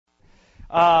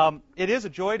It is a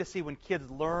joy to see when kids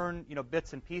learn,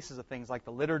 bits and pieces of things like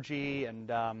the liturgy,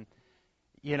 and I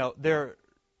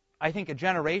think a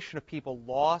generation of people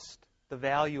lost the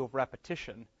value of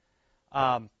repetition.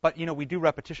 But we do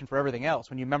repetition for everything else.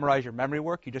 When you memorize your memory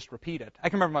work, you just repeat it. I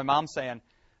can remember my mom saying,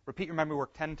 "Repeat your memory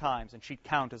work 10 times," and she'd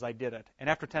count as I did it. And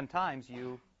after 10 times,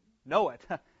 you know it.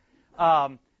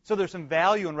 So there's some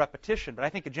value in repetition, but I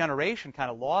think a generation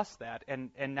kind of lost that,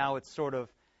 and now it's sort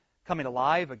of coming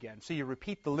alive again. So you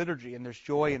repeat the liturgy, and there's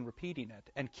joy in repeating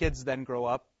it, and kids then grow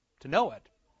up to know it.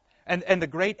 And the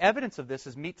great evidence of this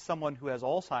is meet someone who has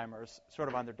Alzheimer's sort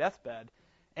of on their deathbed,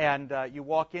 and you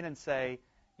walk in and say,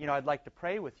 I'd like to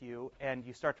pray with you, and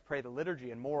you start to pray the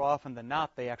liturgy, and more often than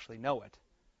not, they actually know it.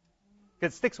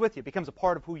 Because it sticks with you. It becomes a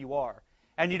part of who you are.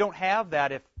 And you don't have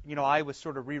that if, I was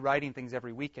sort of rewriting things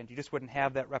every weekend. You just wouldn't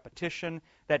have that repetition,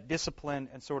 that discipline,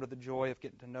 and sort of the joy of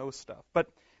getting to know stuff. But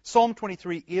Psalm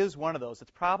 23 is one of those.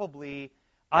 It's probably,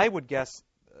 I would guess,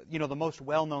 the most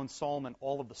well-known psalm in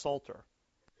all of the Psalter.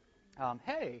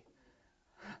 Hey,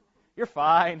 you're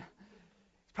fine.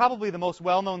 It's probably the most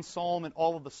well-known psalm in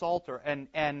all of the Psalter.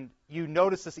 And you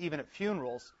notice this even at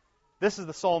funerals. This is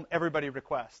the psalm everybody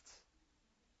requests.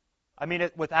 I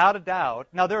mean, without a doubt.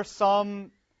 Now, there are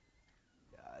some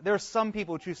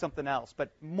people who choose something else, but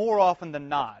more often than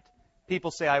not, people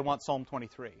say, I want Psalm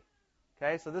 23.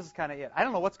 Okay, so this is kind of it. I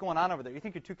don't know what's going on over there. You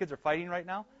think your two kids are fighting right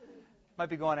now? Might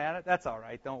be going at it? That's all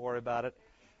right. Don't worry about it.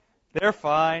 They're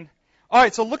fine. All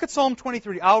right, so look at Psalm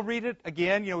 23. I'll read it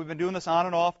again. We've been doing this on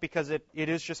and off because it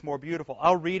is just more beautiful.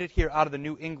 I'll read it here out of the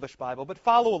New English Bible, but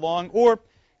follow along or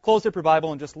close up your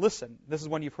Bible and just listen. This is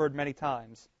one you've heard many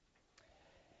times.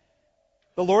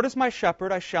 The Lord is my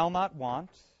shepherd, I shall not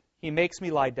want. He makes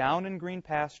me lie down in green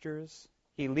pastures.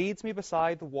 He leads me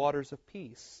beside the waters of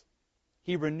peace.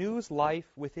 He renews life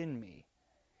within me.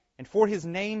 And for his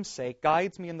name's sake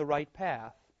guides me in the right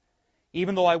path.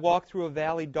 Even though I walk through a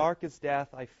valley dark as death,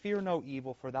 I fear no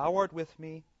evil, for thou art with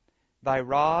me. Thy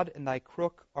rod and thy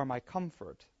crook are my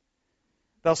comfort.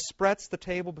 Thou spreadst the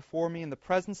table before me in the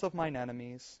presence of mine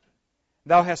enemies.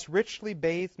 Thou hast richly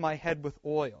bathed my head with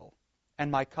oil,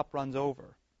 and my cup runs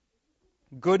over.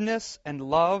 Goodness and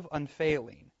love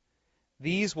unfailing,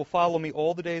 these will follow me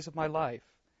all the days of my life,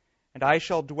 and I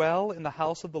shall dwell in the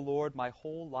house of the Lord my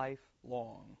whole life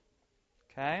long.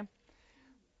 Okay?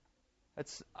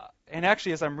 And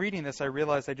actually, as I'm reading this, I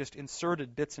realized I just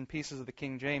inserted bits and pieces of the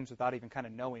King James without even kind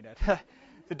of knowing it.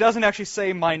 It doesn't actually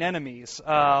say mine enemies.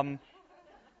 My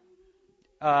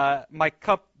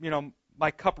cup,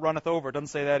 my cup runneth over. It doesn't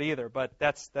say that either, but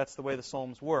that's the way the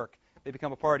Psalms work. They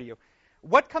become a part of you.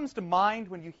 What comes to mind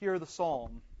when you hear the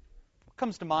psalm? What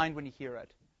comes to mind when you hear it?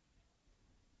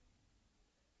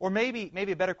 Or maybe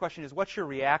a better question is, what's your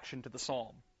reaction to the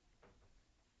psalm?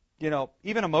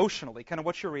 Even emotionally, kind of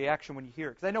what's your reaction when you hear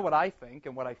it? Because I know what I think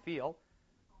and what I feel.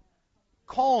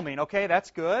 Calming, okay,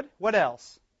 that's good. What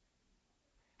else?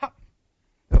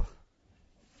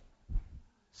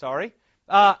 Sorry.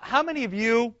 How many of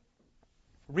you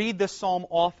read this psalm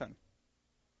often?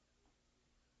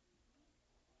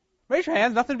 Raise your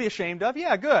hands. Nothing to be ashamed of.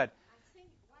 Yeah, good.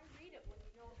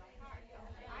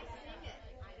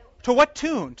 To what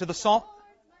tune? To the psalm?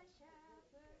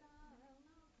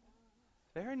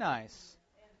 Very nice.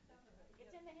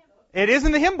 It is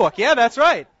in the hymn book. Yeah, that's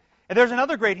right. And there's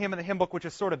another great hymn in the hymn book which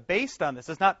is sort of based on this.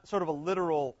 It's not sort of a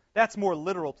literal, that's more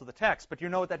literal to the text. But you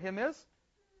know what that hymn is?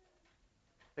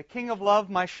 The King of Love,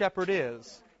 my shepherd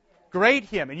is. Great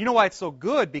hymn. And you know why it's so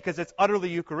good? Because it's utterly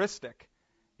Eucharistic.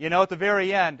 At the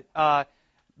very end,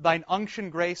 thine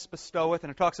unction grace bestoweth, and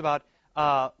it talks about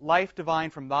life divine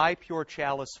from thy pure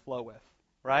chalice floweth,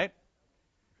 right?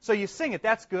 So you sing it,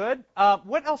 that's good.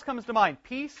 What else comes to mind?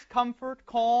 Peace, comfort,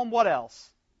 calm, what else?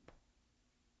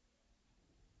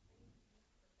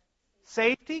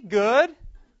 Safety, good.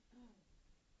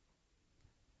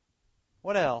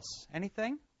 What else?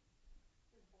 Anything?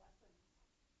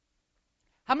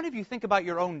 How many of you think about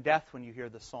your own death when you hear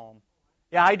this psalm?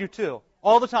 Yeah, I do too.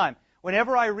 All the time.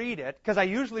 Whenever I read it, because I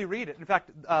usually read it. In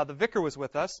fact, the vicar was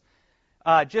with us.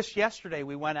 Just yesterday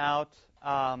we went out.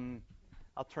 I'll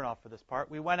turn off for this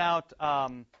part. We went out.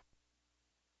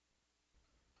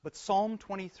 But Psalm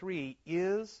 23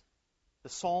 is the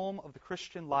psalm of the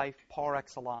Christian life par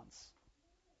excellence.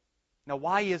 Now,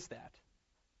 why is that?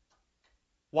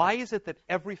 Why is it that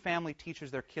every family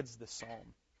teaches their kids this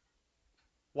psalm?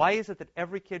 Why is it that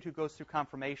every kid who goes through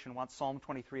confirmation wants Psalm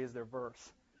 23 as their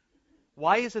verse?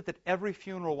 Why is it that every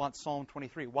funeral wants Psalm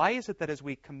 23? Why is it that as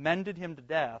we commended him to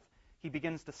death, he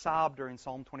begins to sob during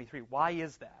Psalm 23? Why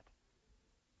is that?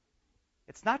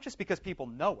 It's not just because people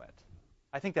know it.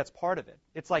 I think that's part of it.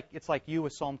 It's like you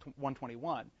with Psalm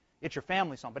 121. it's your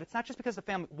family song. But it's not just because of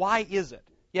the family. Why is it?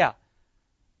 Yeah.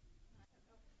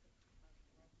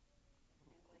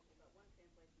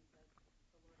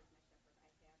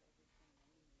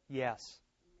 Yes.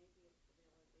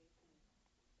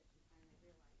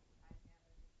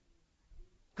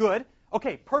 Good.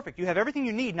 Okay, perfect. You have everything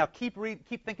you need. Now keep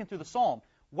thinking through the psalm.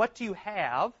 What do you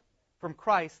have from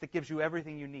Christ that gives you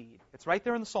everything you need? It's right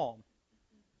there in the psalm.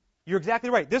 You're exactly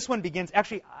right. This one begins,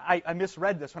 actually, I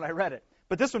misread this when I read it.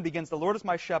 But this one begins, the Lord is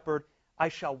my shepherd, I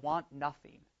shall want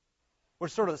nothing.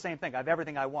 Which is sort of the same thing. I have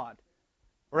everything I want.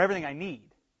 Or everything I need.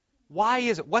 Why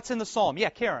is it? What's in the psalm? Yeah,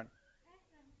 Karen.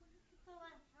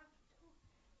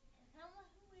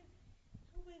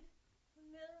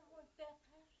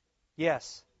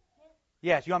 Yes.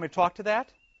 Yes. You want me to talk to that?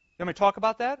 You want me to talk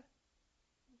about that?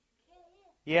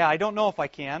 Yeah, I don't know if I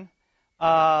can.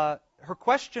 Her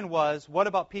question was, what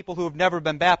about people who have never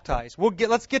been baptized?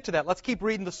 Let's get to that. Let's keep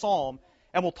reading the psalm,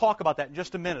 and we'll talk about that in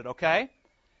just a minute, okay?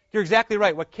 You're exactly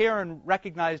right. What Karen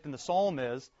recognized in the psalm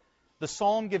is, the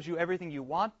psalm gives you everything you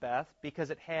want, Beth, because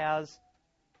it has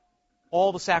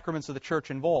all the sacraments of the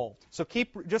church involved. So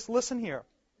just listen here.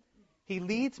 He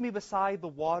leads me beside the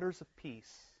waters of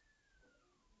peace.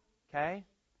 Okay?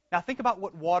 Now think about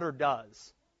what water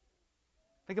does.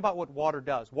 Think about what water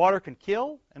does. Water can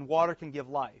kill, and water can give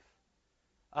life.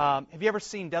 Have you ever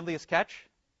seen Deadliest Catch?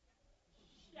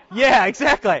 Yeah,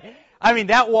 exactly. I mean,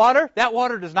 that water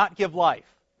does not give life.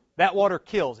 That water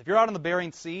kills. If you're out on the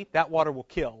Bering Sea, that water will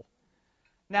kill.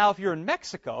 Now, if you're in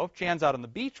Mexico, if Jan's out on the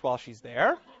beach while she's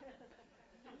there,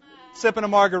 sipping a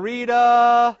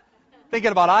margarita,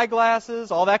 thinking about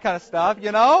eyeglasses, all that kind of stuff,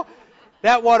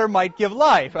 that water might give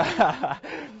life.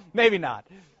 Maybe not.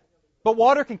 But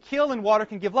water can kill and water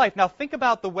can give life. Now think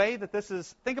about the way that this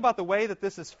is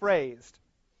phrased.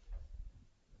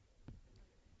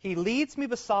 He leads me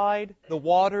beside the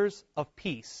waters of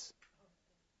peace.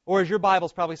 Or as your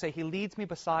Bibles probably say, he leads me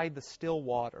beside the still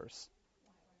waters.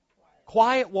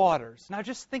 Quiet waters. Now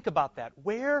just think about that.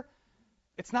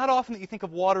 It's not often that you think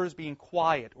of water as being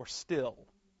quiet or still.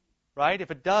 Right? If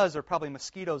it does, there are probably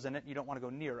mosquitoes in it and you don't want to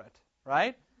go near it.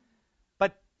 Right?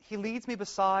 But he leads me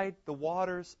beside the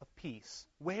waters of peace.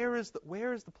 Where is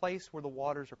the place where the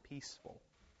waters are peaceful?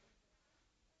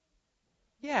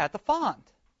 Yeah, at the font.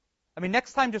 I mean,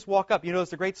 next time just walk up.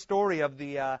 There's a great story of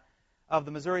the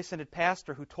Missouri Synod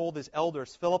pastor who told his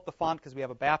elders, fill up the font because we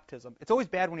have a baptism. It's always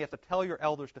bad when you have to tell your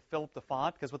elders to fill up the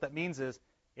font, because what that means is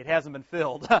it hasn't been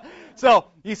filled. So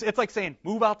it's like saying,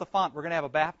 move out the font, we're going to have a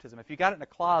baptism. If you got it in a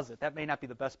closet, that may not be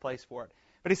the best place for it.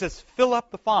 But he says, fill up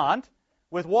the font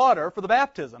with water for the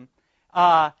baptism.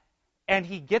 And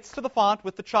he gets to the font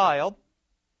with the child.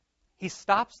 He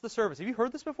stops the service. Have you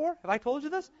heard this before? Have I told you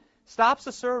this? Stops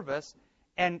the service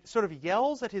and sort of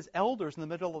yells at his elders in the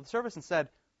middle of the service and said,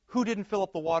 who didn't fill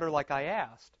up the water like I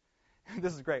asked?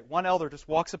 This is great. One elder just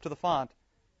walks up to the font,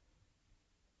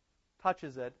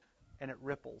 touches it, and it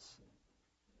ripples.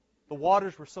 The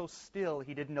waters were so still,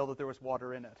 he didn't know that there was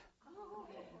water in it.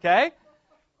 Okay?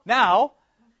 Now,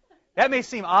 that may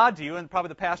seem odd to you, and probably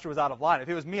the pastor was out of line. If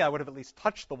it was me, I would have at least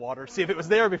touched the water, see if it was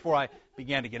there before I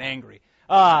began to get angry.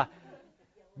 But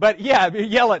yeah,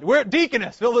 yell it. We're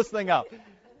deaconess, fill this thing up.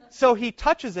 So he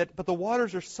touches it, but the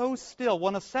waters are so still. Well,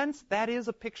 in a sense, that is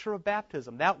a picture of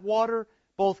baptism. That water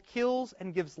both kills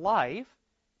and gives life.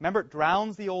 Remember, it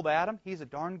drowns the old Adam. He's a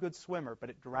darn good swimmer, but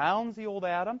it drowns the old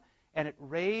Adam, and it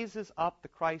raises up the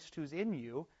Christ who's in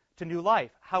you to new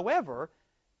life. However,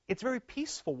 it's very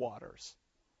peaceful waters.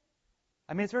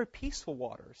 I mean, it's very peaceful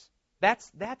waters.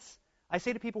 That's. I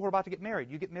say to people who are about to get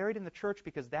married, you get married in the church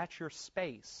because that's your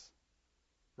space,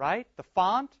 right? The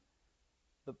font,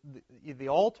 the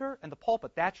altar, and the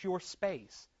pulpit, that's your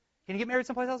space. Can you get married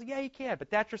someplace else? Yeah, you can, but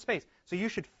that's your space. So you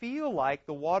should feel like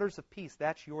the waters of peace,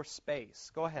 that's your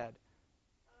space. Go ahead.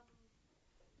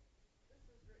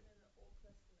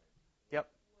 This is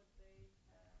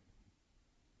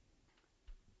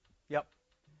written in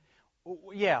the Old Testament.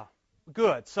 Yep. Yep. Yeah,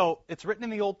 good. So it's written in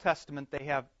the Old Testament.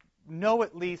 They know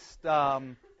at least, I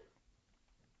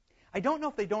don't know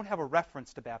if they don't have a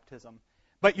reference to baptism,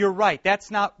 but you're right. That's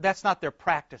not their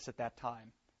practice at that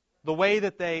time. The way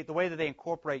that they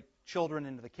incorporate children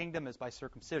into the kingdom is by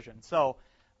circumcision. So,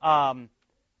 I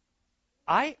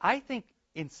think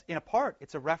in a part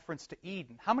it's a reference to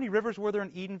Eden. How many rivers were there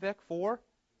in Eden, Vic? 4?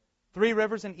 3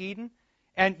 rivers in Eden.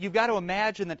 And you've got to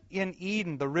imagine that in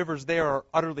Eden the rivers there are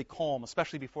utterly calm,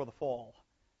 especially before the fall.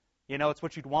 It's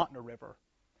what you'd want in a river.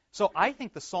 So I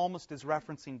think the psalmist is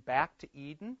referencing back to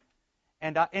Eden,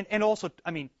 and also,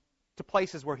 I mean, to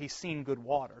places where he's seen good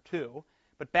water too.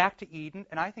 But back to Eden,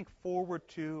 and I think forward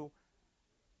to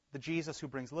the Jesus who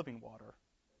brings living water.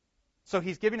 So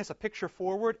he's giving us a picture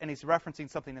forward, and he's referencing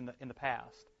something in the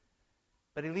past.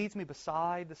 But he leads me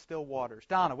beside the still waters.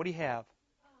 Donna, what do you have?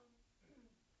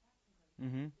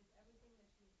 Mm-hmm.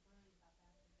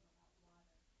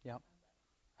 Yep.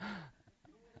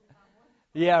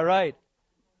 Yeah, right.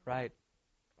 Right.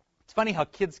 It's funny how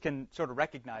kids can sort of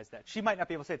recognize that. She might not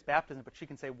be able to say it's baptism, but she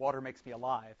can say water makes me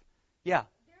alive. Yeah.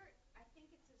 I think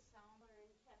it's a psalm or in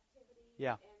captivity.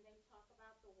 Yeah. And they talk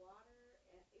about the water,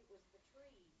 and it was the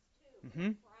trees, too.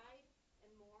 Mm-hmm. They cried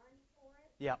and mourned for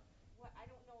it. Yeah. Well, I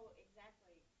don't know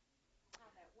exactly how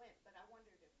that went, but I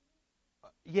wondered if...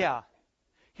 Yeah.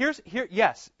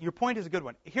 Yes, your point is a good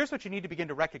one. Here's what you need to begin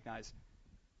to recognize.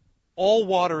 All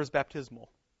water is baptismal.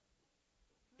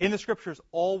 In the Scriptures,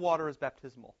 all water is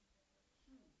baptismal.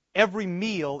 Every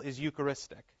meal is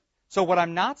Eucharistic. So what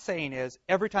I'm not saying is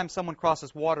every time someone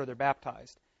crosses water, they're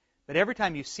baptized. But every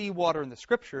time you see water in the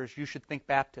Scriptures, you should think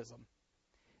baptism.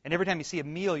 And every time you see a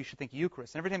meal, you should think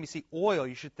Eucharist. And every time you see oil,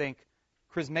 you should think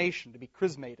chrismation, to be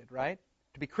chrismated, right?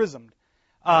 To be chrismed.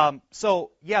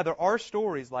 So, yeah, there are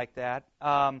stories like that.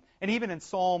 And even in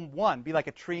Psalm 1, be like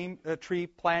a tree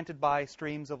planted by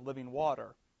streams of living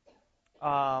water.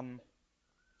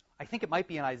 I think it might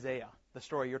be in Isaiah, the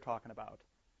story you're talking about,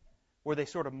 where they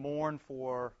sort of mourn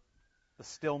for the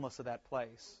stillness of that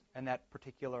place and that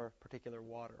particular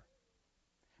water.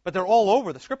 But they're all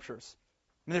over the Scriptures.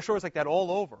 I mean, there's stories like that all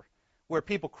over, where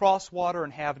people cross water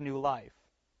and have new life.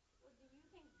 Well, do you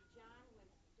think John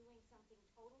was doing something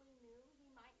totally new? He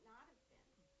might not have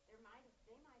been. They might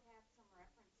have some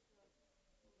reference to it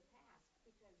in the past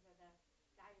because of the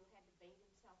guy who had to bathe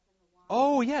himself in the water.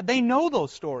 Oh, yeah, they know those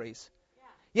stories.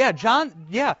 Yeah. Yeah, John,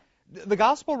 yeah. The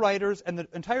Gospel writers and the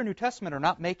entire New Testament are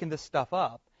not making this stuff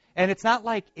up. And it's not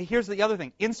like, here's the other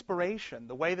thing, inspiration,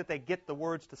 the way that they get the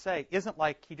words to say, isn't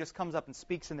like he just comes up and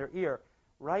speaks in their ear.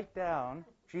 Write down,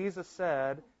 Jesus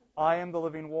said, I am the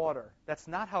living water. That's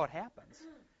not how it happens.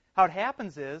 How it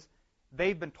happens is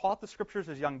they've been taught the Scriptures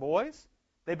as young boys.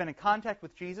 They've been in contact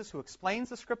with Jesus who explains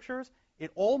the Scriptures.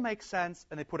 It all makes sense,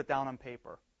 and they put it down on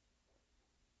paper.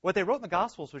 What they wrote in the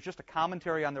Gospels was just a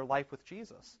commentary on their life with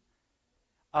Jesus.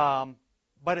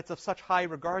 But it's of such high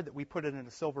regard that we put it in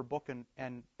a silver book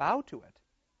and bow to it,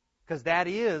 because that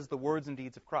is the words and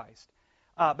deeds of Christ.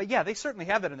 But yeah, they certainly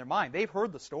have that in their mind. They've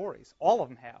heard the stories. All of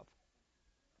them have.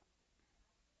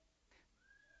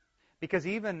 Because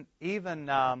even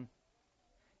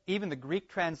the Greek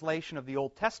translation of the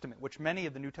Old Testament, which many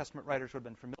of the New Testament writers would have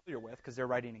been familiar with because they're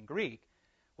writing in Greek,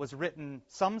 was written,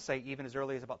 some say, even as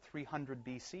early as about 300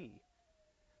 BC.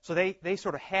 So they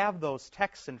sort of have those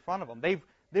texts in front of them.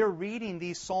 They're reading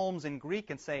these psalms in Greek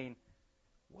and saying,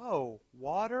 whoa,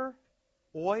 water,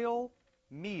 oil,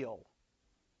 meal.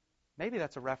 Maybe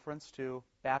that's a reference to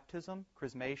baptism,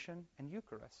 chrismation, and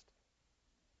Eucharist.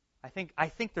 I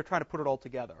think they're trying to put it all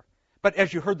together. But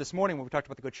as you heard this morning when we talked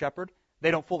about the Good Shepherd,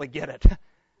 they don't fully get it.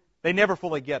 They never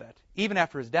fully get it. Even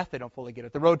after his death, they don't fully get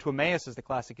it. The road to Emmaus is the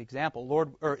classic example.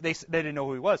 They didn't know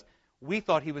who he was. We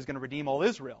thought he was going to redeem all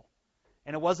Israel.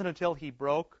 And it wasn't until he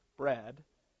broke bread,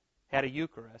 had a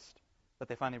Eucharist, that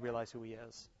they finally realized who he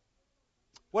is.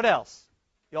 What else?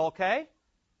 You all okay?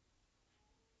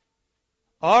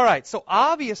 All right. So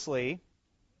obviously,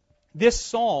 this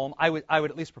psalm, I would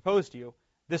at least propose to you,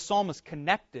 this psalm is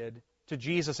connected to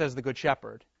Jesus as the Good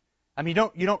Shepherd. I mean,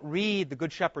 you don't read the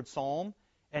Good Shepherd psalm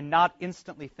and not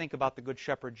instantly think about the Good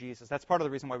Shepherd Jesus. That's part of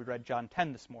the reason why we read John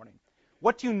 10 this morning.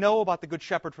 What do you know about the Good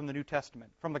Shepherd from the New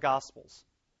Testament, from the Gospels?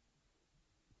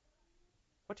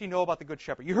 What do you know about the Good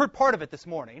Shepherd? You heard part of it this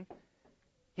morning.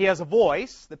 He has a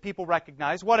voice that people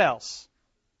recognize. What else?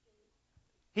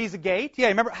 He's a gate. Yeah,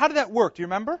 remember, how did that work? Do you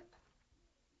remember?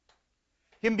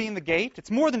 Him being the gate.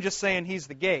 It's more than just saying he's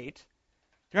the gate.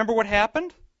 Do you remember what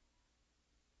happened?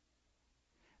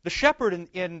 The shepherd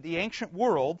in the ancient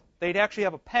world, they'd actually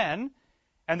have a pen,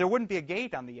 and there wouldn't be a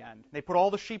gate on the end. They put all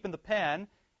the sheep in the pen,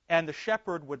 and the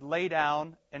shepherd would lay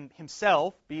down and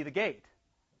himself be the gate.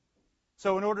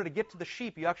 So in order to get to the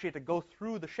sheep, you actually had to go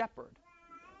through the shepherd.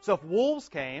 So if wolves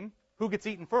came, who gets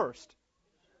eaten first?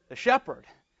 The shepherd.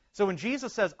 So when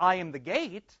Jesus says, I am the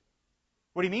gate,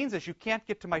 what he means is you can't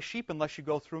get to my sheep unless you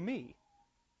go through me.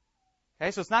 Okay,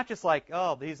 so it's not just like,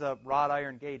 oh, he's a wrought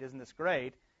iron gate, isn't this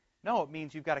great? No, it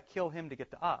means you've got to kill him to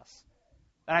get to us.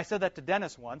 And I said that to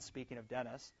Dennis once, speaking of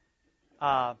Dennis.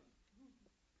 I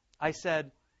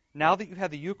said, now that you have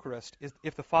the Eucharist,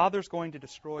 if the Father's going to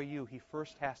destroy you, he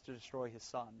first has to destroy his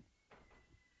Son.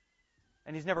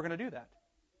 And he's never going to do that.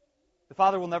 The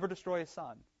Father will never destroy his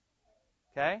Son.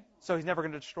 Okay? So he's never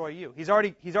going to destroy you. He's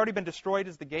already been destroyed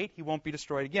as the gate. He won't be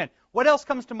destroyed again. What else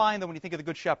comes to mind, though, when you think of the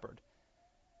Good Shepherd?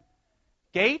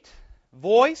 Gate,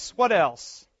 voice, what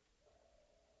else?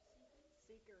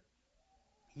 seeker.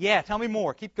 Yeah, tell me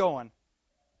more. Keep going.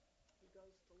 He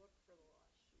goes to look for the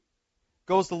lost sheep.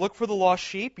 Goes to look for the lost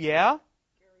sheep, yeah.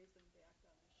 Carries them back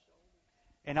on his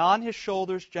shoulders. And on his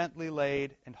shoulders gently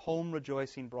laid, and home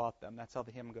rejoicing brought them. That's how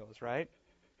the hymn goes, right?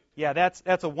 Yeah,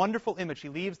 that's a wonderful image. He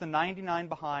leaves the 99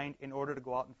 behind in order to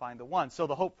go out and find the one. So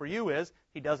the hope for you is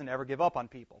he doesn't ever give up on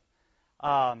people.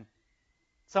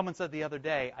 Someone said the other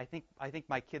day, I think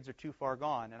my kids are too far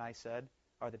gone. And I said,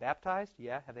 are they baptized?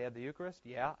 Yeah. Have they had the Eucharist?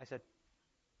 Yeah. I said,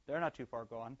 they're not too far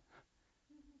gone.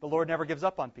 The Lord never gives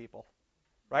up on people,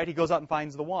 right? He goes out and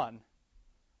finds the one.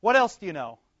 What else do you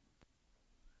know?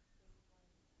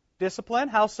 Discipline?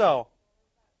 How so?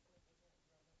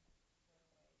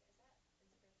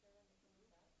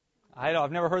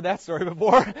 I've never heard that story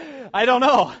before. I don't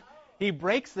know. He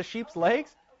breaks the sheep's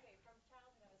legs? Okay, from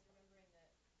childhood I was remembering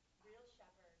that real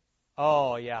shepherds.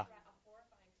 Oh, yeah. A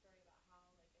horrifying story about how,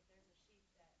 like, if there's a sheep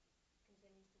that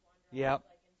continues to wander Yep. off,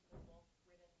 like, into the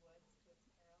wolf-ridden woods to its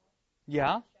peril,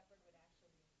 Yeah? the shepherd would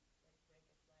actually,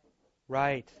 like, break its leg.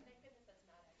 Right. Thank goodness that's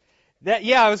not actually.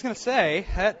 Yeah, I was going to say,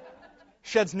 that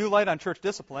sheds new light on church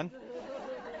discipline.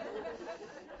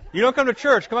 You don't come to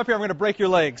church, come up here, I'm going to break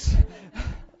your legs.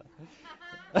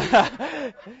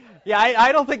 Yeah,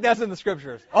 I don't think that's in the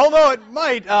scriptures. Although it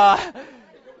might.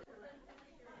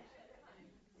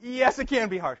 Yes, it can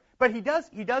be harsh. But he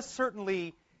does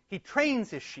certainly, he trains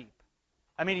his sheep.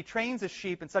 I mean, he trains his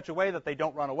sheep in such a way that they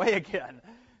don't run away again.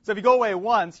 So if you go away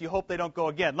once, you hope they don't go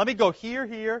again. Let me go here,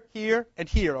 here, here, and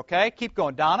here, okay? Keep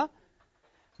going. Donna?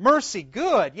 Mercy,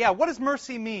 good. Yeah, what does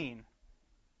mercy mean?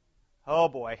 Oh,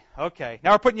 boy. Okay.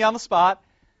 Now we're putting you on the spot.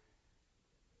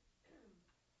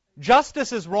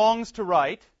 Justice is wrongs to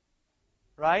right?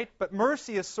 But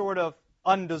mercy is sort of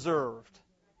undeserved.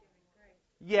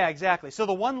 Yeah, exactly. So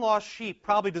the one lost sheep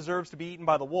probably deserves to be eaten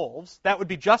by the wolves. That would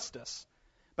be justice.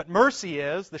 But mercy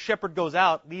is the shepherd goes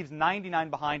out, leaves 99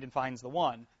 behind, and finds the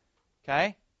one.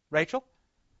 Okay? Rachel?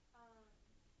 I was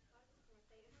just going to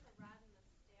say, isn't the rod and the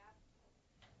staff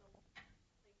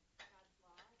like God's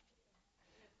law?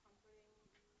 Kind of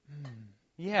comforting.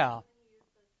 Yeah. A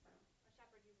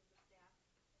shepherd uses the staff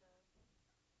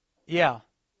to Yeah.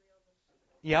 reel the sheep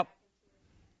Yep. back into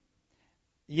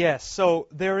it. Yes. So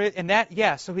there is, and that,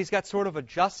 yeah. So he's got sort of a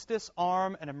justice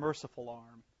arm and a merciful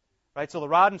arm, right? So the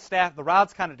rod and staff, the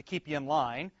rod's kind of to keep you in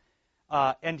line,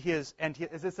 and his,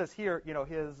 as it says here, you know,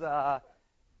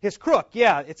 his crook.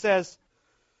 Yeah, it says,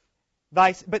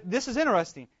 but this is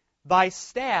interesting. Thy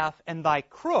staff and thy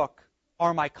crook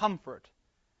are my comfort.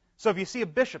 So if you see a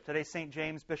bishop, today St.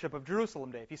 James, Bishop of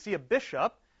Jerusalem Day, if you see a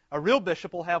bishop, a real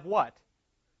bishop will have what?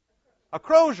 A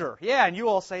crozier. Yeah, and you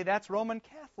all say that's Roman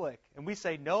Catholic. And we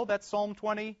say, no, that's Psalm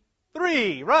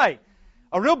 23. Right.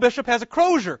 A real bishop has a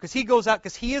crozier because he goes out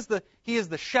because he is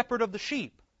the shepherd of the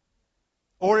sheep.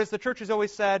 Or as the church has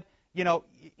always said, you know,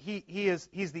 he's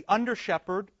the under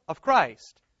shepherd of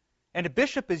Christ. And a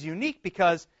bishop is unique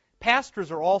because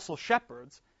pastors are also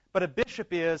shepherds, but a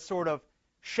bishop is sort of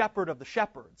shepherd of the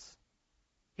shepherds.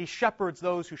 He shepherds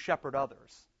those who shepherd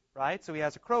others, right? So he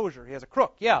has a crozier, he has a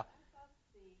crook, yeah.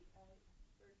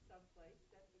 Heard someplace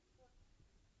that the cook,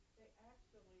 they marked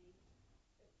it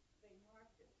with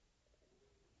events.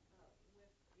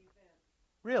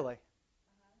 Really?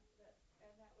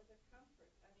 And that was a comfort.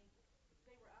 I mean,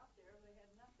 they were out there, they had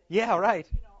nothing. Yeah, right.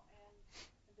 You know,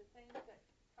 and the things that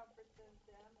comforted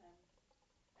them,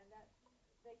 and that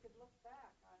they could look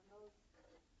back on those,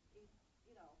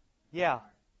 you know, Yeah.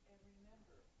 and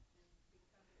remember and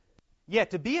become. Yeah,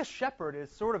 to be a shepherd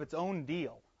is sort of its own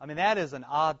deal. I mean, that is an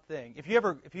odd thing. If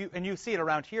you see it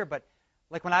around here, but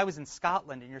like when I was in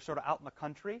Scotland and you're sort of out in the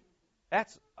country,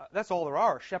 that's all there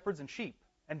are, shepherds and sheep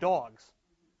and dogs.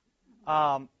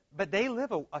 But they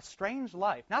live a strange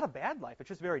life, not a bad life. It's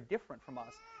just very different from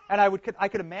us. And I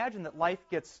could imagine that life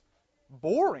gets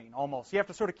boring almost. You have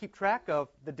to sort of keep track of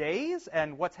the days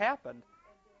and what's happened.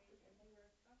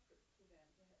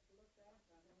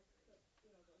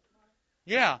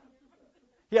 Yeah.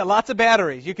 Yeah, lots of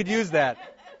batteries. You could use that.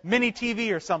 Mini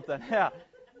TV or something. Yeah.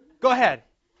 Go ahead. As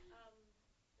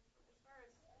far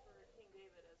as for King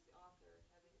David as the author,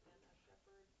 having been a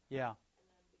shepherd Yeah. and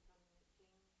then becoming a king,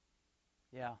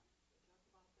 Yeah.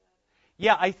 talk about that.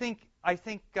 Yeah, I think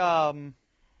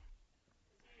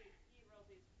He wrote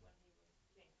these when he was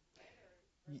king, right? Or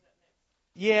is that mixed?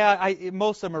 yeah,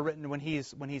 most of them are written when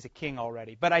he's a king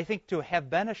already. But I think to have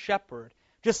been a shepherd,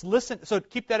 just listen. So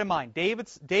keep that in mind.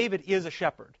 David is a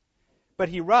shepherd, but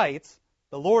he writes,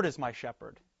 "The Lord is my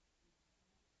shepherd."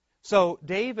 So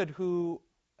David,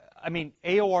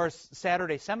 AOR's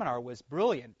Saturday seminar was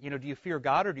brilliant. You know, do you fear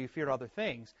God or do you fear other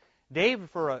things? David,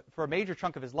 for a major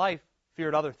chunk of his life,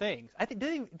 feared other things. I think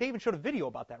they even showed a video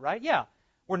about that, right? Yeah,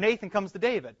 where Nathan comes to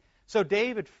David. So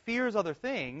David fears other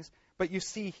things, but you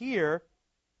see here,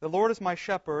 the Lord is my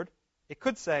shepherd. It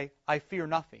could say, I fear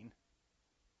nothing.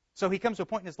 So he comes to a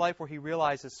point in his life where he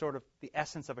realizes sort of the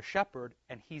essence of a shepherd,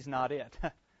 and he's not it.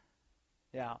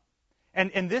 Yeah.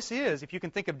 And this is, if you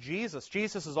can think of Jesus,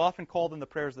 Jesus is often called in the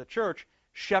prayers of the church,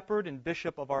 shepherd and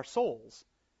bishop of our souls.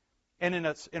 And in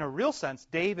a real sense,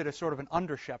 David is sort of an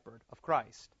under-shepherd of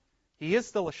Christ. He is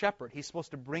still a shepherd. He's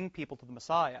supposed to bring people to the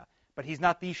Messiah, but he's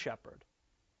not the shepherd.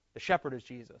 The shepherd is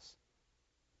Jesus.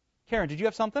 Karen, did you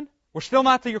have something? We're still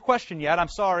not to your question yet. I'm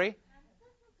sorry.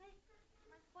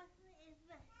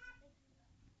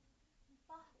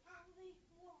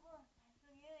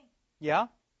 Yeah?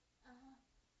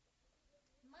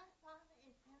 My father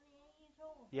is 78 years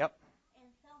old. Yep. And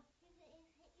so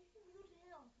he's a good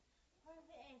health,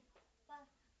 perfect. But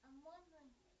I'm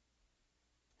wondering,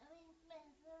 I mean, this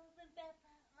man's never been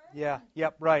baptized or anything. Yeah.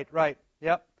 Yep. Right.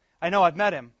 Yep. I know. I've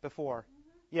met him before.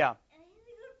 Mm-hmm. Yeah. And he's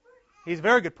a good person. He's a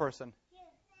very good person.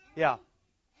 Yes. Yeah.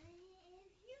 And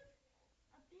he's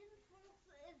a beautiful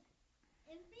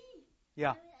in me.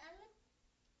 Yeah. I mean, I look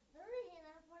 30 and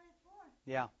I'm 44.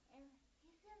 Yeah. And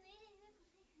he's 78 and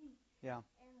he's 60. Yeah.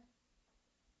 And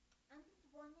I'm just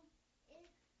wondering if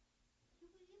you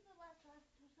could give a lot to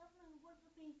someone who wants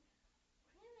to be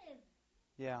primitive.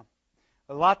 Yeah.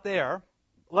 A lot there.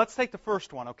 Let's take the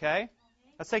first one, okay?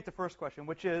 Let's take the first question,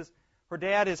 which is, her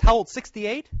dad is how old?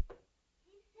 68?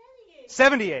 He's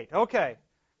 78. Okay.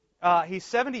 He's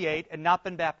 78 and not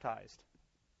been baptized.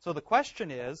 So the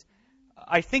question is,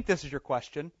 I think this is your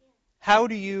question, how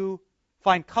do you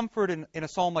find comfort in a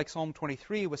psalm like Psalm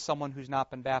 23 with someone who's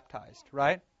not been baptized,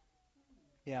 right?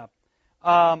 Yeah.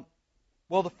 Well,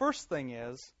 the first thing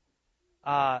is,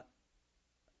 there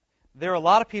are a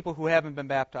lot of people who haven't been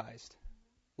baptized.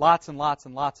 Lots and lots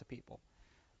and lots of people.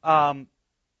 And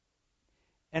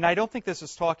I don't think this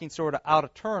is talking sort of out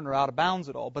of turn or out of bounds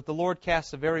at all, but the Lord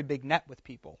casts a very big net with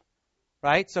people,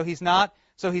 right? So he's not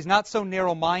so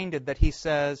narrow-minded that he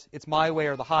says, it's my way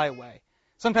or the highway.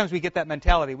 Sometimes we get that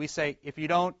mentality. We say, if you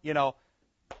don't,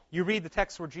 you read the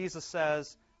text where Jesus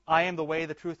says, I am the way,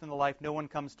 the truth, and the life. No one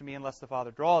comes to me unless the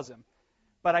Father draws him.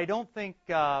 But I don't think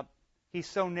he's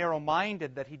so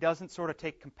narrow-minded that he doesn't sort of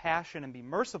take compassion and be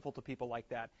merciful to people like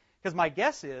that. Because my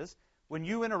guess is, when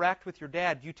you interact with your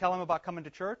dad, do you tell him about coming to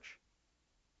church?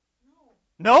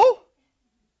 No? No?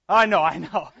 I know.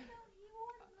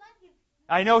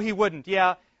 I know he wouldn't,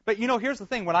 yeah. But, here's the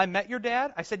thing. When I met your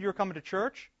dad, I said you were coming to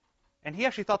church, and he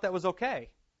actually thought that was okay.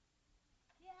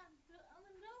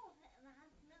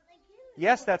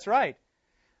 Yes, that's right.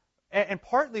 And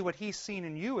partly what he's seen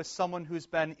in you is someone who's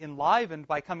been enlivened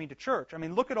by coming to church. I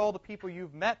mean, look at all the people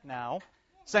you've met now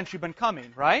since you've been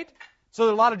coming, right? So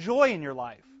there's a lot of joy in your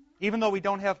life, even though we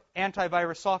don't have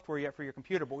antivirus software yet for your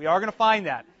computer, but we are going to find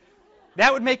that.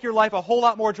 That would make your life a whole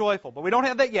lot more joyful, but we don't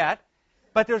have that yet.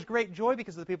 But there's great joy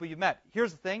because of the people you've met.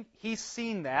 Here's the thing. He's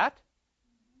seen that,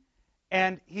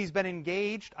 and he's been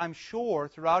engaged, I'm sure,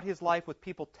 throughout his life with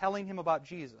people telling him about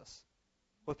Jesus,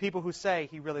 with people who say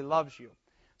he really loves you.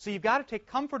 So you've got to take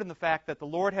comfort in the fact that the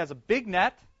Lord has a big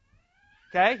net,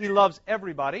 okay? He loves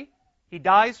everybody. He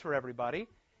dies for everybody.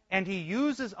 And he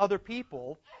uses other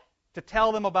people to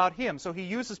tell them about him. So he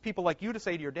uses people like you to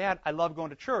say to your dad, I love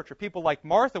going to church. Or people like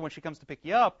Martha, when she comes to pick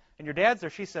you up, and your dad's there,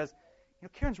 she says,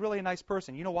 Karen's really a nice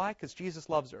person. You know why? Because Jesus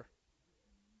loves her.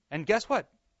 And guess what?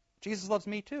 Jesus loves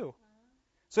me too.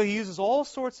 So he uses all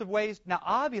sorts of ways. Now,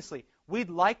 obviously, we'd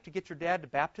like to get your dad to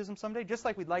baptism someday, just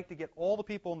like we'd like to get all the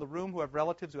people in the room who have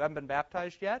relatives who haven't been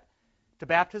baptized yet to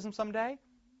baptism someday.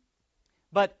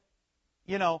 But,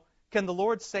 can the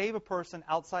Lord save a person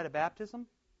outside of baptism?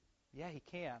 Yeah, he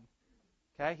can.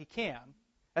 Okay, he can.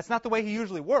 That's not the way he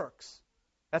usually works.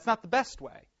 That's not the best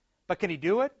way. But can he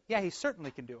do it? Yeah, he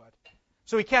certainly can do it.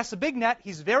 So he casts a big net.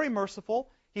 He's very merciful.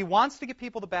 He wants to get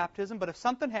people to baptism, but if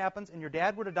something happens and your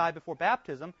dad were to die before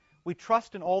baptism, we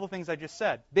trust in all the things I just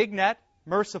said. Big net,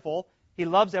 merciful, he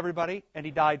loves everybody, and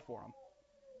he died for them.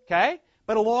 Okay?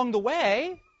 But along the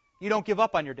way, you don't give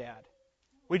up on your dad.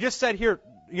 We just said here,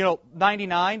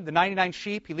 99, the 99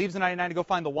 sheep, he leaves the 99 to go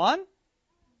find the one.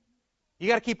 You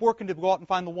got to keep working to go out and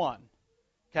find the one.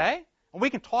 Okay? And we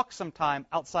can talk sometime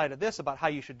outside of this about how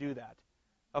you should do that.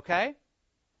 Okay?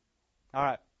 All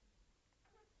right.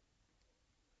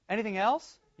 Anything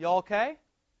else? You all okay?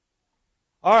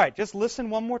 All right, just listen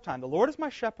one more time. The Lord is my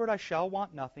shepherd, I shall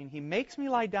want nothing. He makes me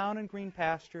lie down in green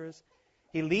pastures.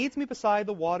 He leads me beside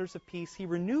the waters of peace. He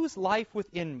renews life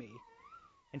within me.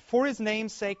 And for his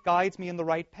name's sake guides me in the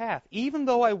right path. Even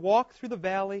though I walk through a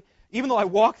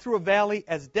valley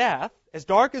as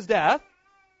dark as death,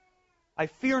 I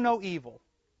fear no evil,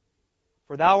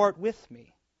 for thou art with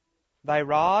me. Thy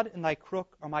rod and thy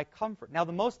crook are my comfort. Now,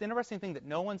 the most interesting thing that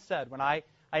no one said when I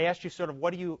asked you sort of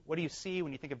what do you see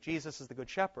when you think of Jesus as the Good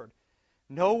Shepherd,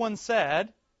 no one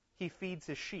said he feeds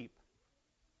his sheep.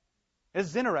 This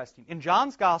is interesting. In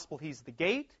John's Gospel, he's the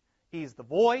gate, he's the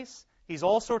voice, he's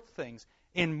all sorts of things.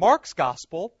 In Mark's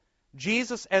Gospel,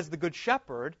 Jesus as the Good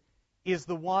Shepherd is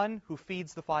the one who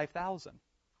feeds the 5,000.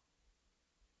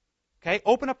 Okay,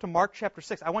 open up to Mark chapter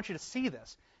 6. I want you to see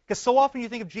this. Because so often you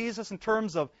think of Jesus in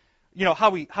terms of,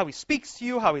 how he speaks to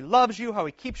you, how he loves you, how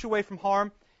he keeps you away from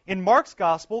harm. In Mark's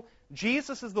Gospel,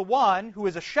 Jesus is the one who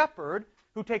is a shepherd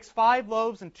who takes 5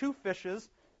 loaves and 2 fishes,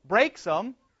 breaks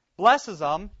them, blesses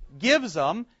them, gives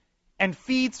them, and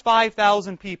feeds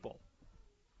 5,000 people.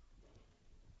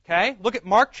 Okay, look at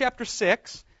Mark chapter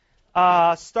 6,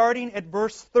 starting at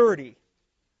verse 30.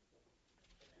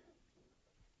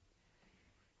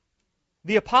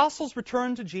 The apostles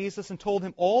returned to Jesus and told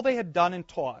him all they had done and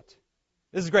taught.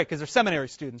 This is great because they're seminary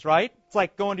students, right? It's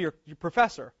like going to your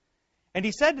professor. And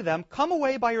he said to them, "Come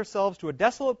away by yourselves to a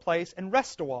desolate place and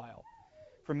rest a while."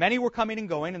 For many were coming and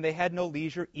going, and they had no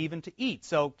leisure even to eat.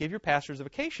 So give your pastors a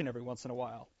vacation every once in a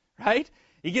while, right?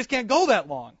 You just can't go that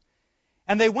long.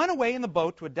 And they went away in the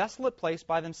boat to a desolate place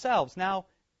by themselves. Now,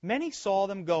 many saw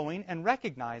them going and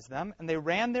recognized them, and they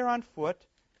ran there on foot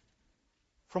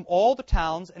from all the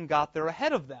towns and got there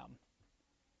ahead of them.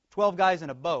 12 guys in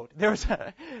a boat. This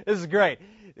is great.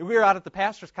 We were out at the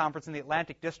pastors' conference in the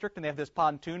Atlantic District, and they have this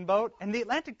pontoon boat. And the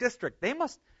Atlantic District, they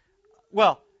must,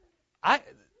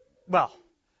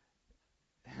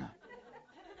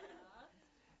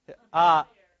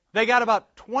 they got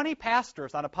about 20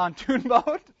 pastors on a pontoon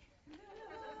boat.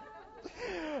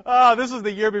 This was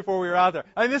the year before we were out there.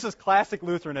 I mean, this is classic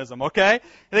Lutheranism, okay?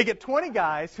 They get 20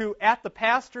 guys who, at the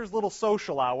pastor's little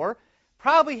social hour,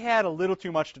 probably had a little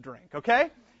too much to drink, okay?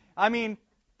 I mean,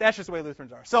 that's just the way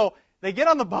Lutherans are. So they get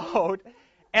on the boat,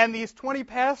 and these 20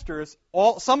 pastors,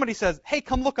 somebody says, "Hey,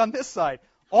 come look on this side."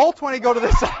 All 20 go to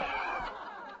this side.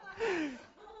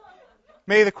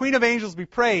 May the Queen of Angels be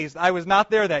praised. I was not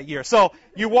there that year. So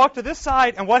you walk to this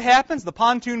side, and what happens? The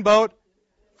pontoon boat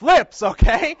flips,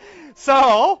 okay?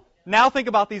 So now think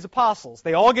about these apostles.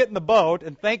 They all get in the boat,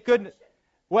 and thank goodness.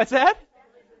 What's that?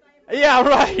 Yeah,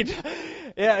 right.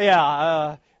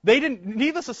 Yeah. They didn't.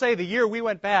 Needless to say, the year we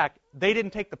went back, they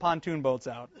didn't take the pontoon boats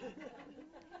out.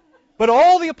 But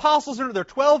all the apostles are there.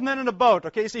 12 men in a boat.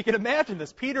 Okay, so you can imagine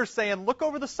this. Peter's saying, "Look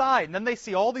over the side," and then they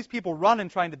see all these people running,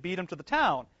 trying to beat them to the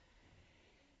town.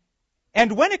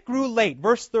 And when it grew late,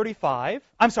 verse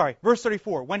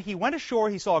 34, when he went ashore,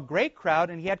 he saw a great crowd,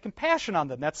 and he had compassion on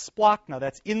them. That's splachna,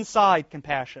 that's inside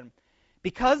compassion.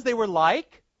 Because they were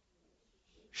like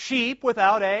sheep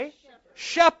without a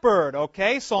shepherd,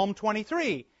 okay, Psalm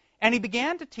 23. And he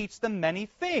began to teach them many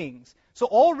things. So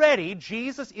already,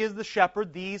 Jesus is the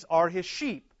shepherd, these are his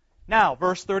sheep. Now,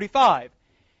 verse 35.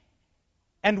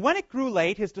 And when it grew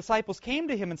late, his disciples came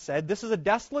to him and said, "This is a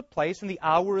desolate place, and the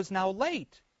hour is now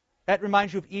late." That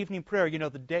reminds you of evening prayer. You know,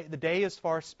 the day is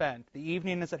far spent. The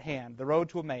evening is at hand, the road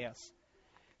to Emmaus.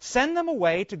 "Send them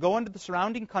away to go into the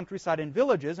surrounding countryside and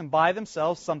villages and buy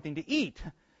themselves something to eat."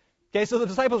 Okay, so the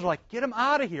disciples are like, "Get them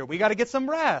out of here. We got to get some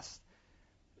rest."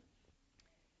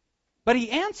 But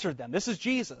he answered them, this is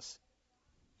Jesus,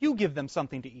 "You give them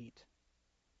something to eat."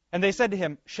 And they said to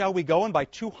him, "Shall we go and buy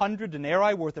 200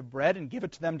 denarii worth of bread and give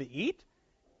it to them to eat?"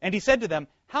 And he said to them,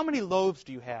 "How many loaves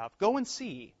do you have? Go and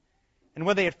see." And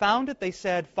when they had found it, they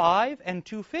said, 5 and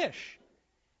 2 fish.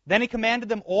 Then he commanded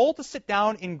them all to sit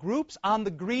down in groups on the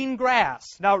green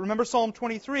grass. Now remember Psalm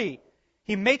 23.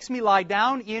 He makes me lie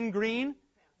down in green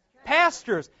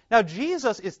pastures. Now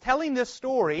Jesus is telling this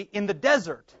story in the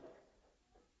desert.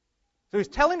 So he's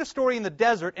telling the story in the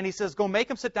desert, and he says, "Go make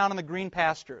them sit down in the green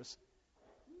pastures."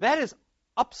 That is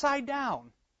upside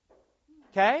down.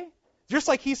 Okay? Just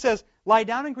like he says, "Lie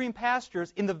down in green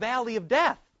pastures in the valley of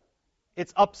death."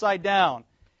 It's upside down.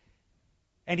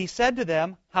 And he said to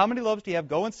them, "How many loaves do you have?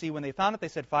 Go and see." When they found it, they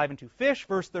said 5 and 2 fish.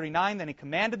 Verse 39, then he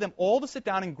commanded them all to sit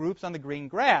down in groups on the green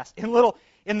grass. In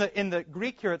the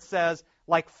Greek here it says,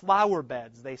 like flower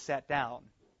beds, they sat down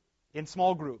in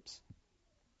small groups.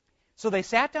 So they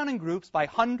sat down in groups by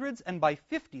hundreds and by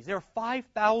 50s. There are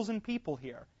 5,000 people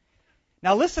here.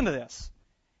 Now listen to this.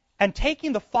 And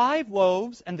taking the 5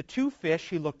 loaves and the 2 fish,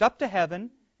 he looked up to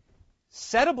heaven,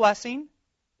 said a blessing,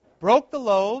 broke the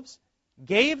loaves,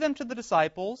 gave them to the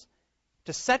disciples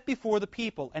to set before the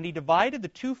people, and he divided the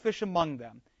 2 fish among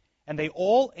them. And they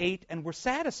all ate and were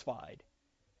satisfied.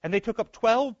 And they took up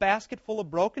 12 basketful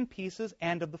of broken pieces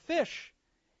and of the fish.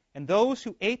 And those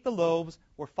who ate the loaves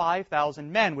were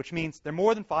 5,000 men, which means there are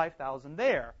more than 5,000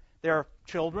 there. there are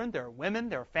children, there are women,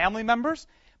 there are family members.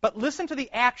 But listen to the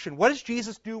action. What does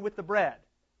Jesus do with the bread?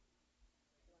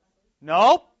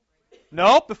 Nope.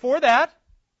 Before that,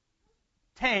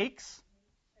 takes.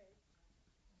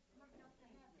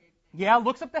 Yeah,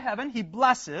 looks up to heaven. He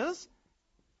blesses.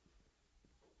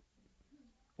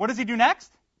 What does he do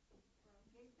next?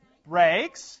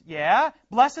 Breaks. Yeah.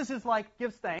 Blesses is like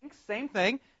gives thanks. Same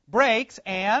thing. Breaks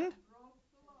and.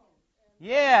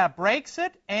 Yeah, breaks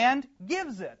it and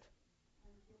gives it.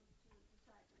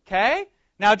 Okay?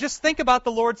 Now just think about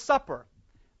the Lord's Supper.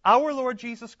 Our Lord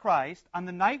Jesus Christ, on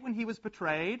the night when he was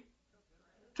betrayed,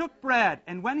 took bread,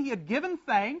 and when he had given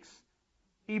thanks,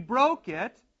 he broke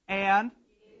it and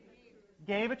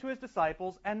gave it to his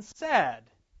disciples and said.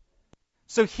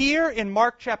 So here in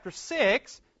Mark chapter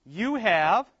 6, you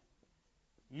have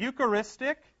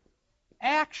Eucharistic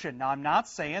action. Now I'm not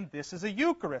saying this is a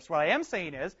Eucharist. What I am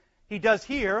saying is, he does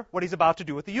here what he's about to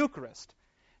do with the Eucharist.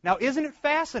 Now isn't it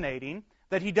fascinating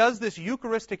that he does this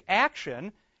Eucharistic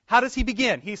action? How does he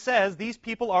begin? He says, these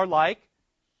people are like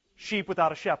sheep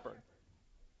without a shepherd.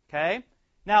 Okay?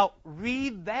 Now,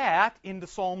 read that into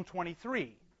Psalm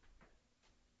 23.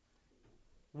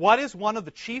 What is one of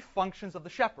the chief functions of the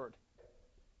shepherd?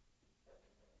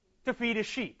 To feed his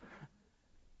sheep.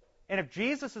 And if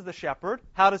Jesus is the shepherd,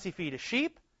 how does he feed his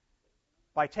sheep?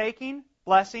 By taking,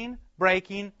 blessing,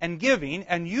 breaking, and giving.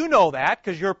 And you know that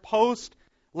because you're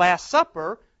post-Last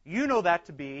Supper. You know that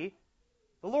to be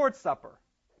the Lord's Supper.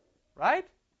 Right?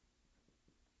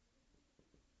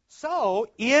 So,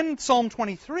 in Psalm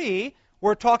 23,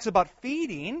 where it talks about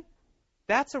feeding,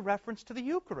 that's a reference to the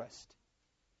Eucharist.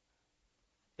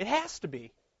 It has to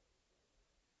be.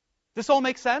 This all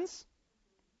makes sense?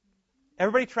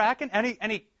 Everybody tracking? Any?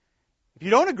 If you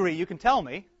don't agree, you can tell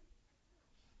me.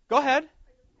 Go ahead.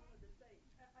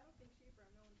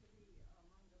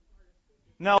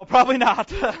 No, probably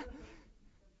not.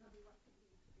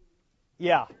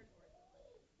 Yeah.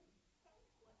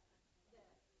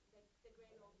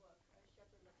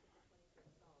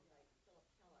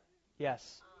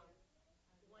 Yes.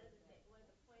 One of the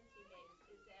points he makes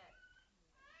is that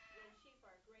when sheep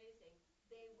are grazing,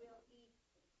 they will eat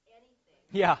anything.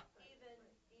 Yeah.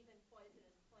 Even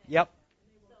poisonous plants. Yep.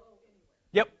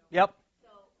 Yep. So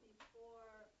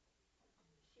before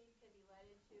sheep can be led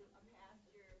into a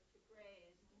pasture to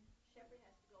graze, shepherd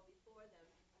has to go before them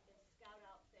and scout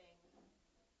out things and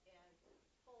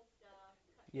pull stuff,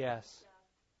 cut Yes. stuff,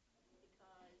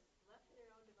 because left to their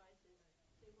own devices,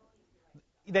 they won't eat the right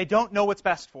stuff. They don't know what's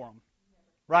best for them.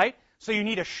 Right? So you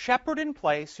need a shepherd in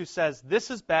place who says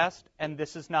this is best and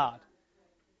this is not.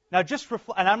 Now just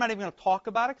reflect, and I'm not even going to talk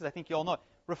about it because I think you all know it.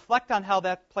 Reflect on how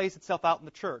that plays itself out in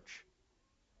the church.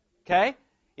 Okay?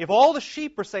 If all the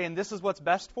sheep are saying this is what's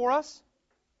best for us,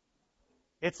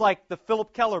 it's like the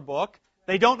Philip Keller book.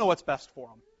 They don't know what's best for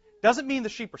them. Doesn't mean the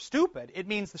sheep are stupid. It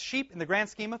means the sheep, in the grand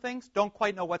scheme of things, don't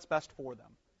quite know what's best for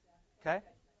them. Okay?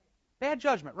 Bad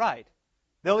judgment, right.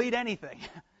 They'll eat anything.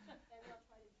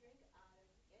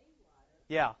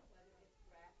 Yeah.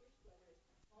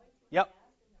 Yep.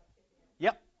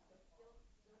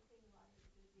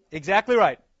 Exactly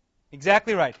right.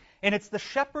 And it's the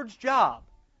shepherd's job.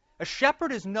 A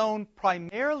shepherd is known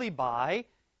primarily by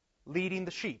leading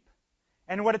the sheep.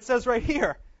 And what it says right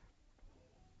here,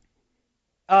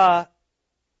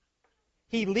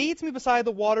 he leads me beside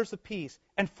the waters of peace,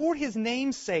 and for his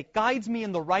name's sake guides me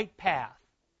in the right path.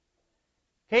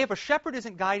 Okay, if a shepherd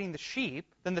isn't guiding the sheep,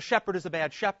 then the shepherd is a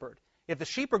bad shepherd. If the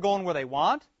sheep are going where they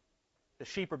want, the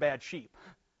sheep are bad sheep.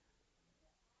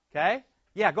 Okay?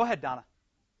 Yeah, go ahead, Donna.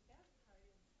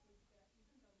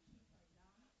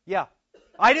 Yeah.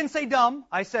 I didn't say dumb.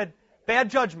 I said bad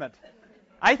judgment.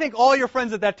 I think all your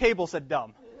friends at that table said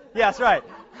dumb. Yes, right.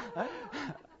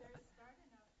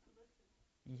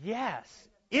 Yes.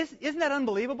 Isn't that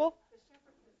unbelievable?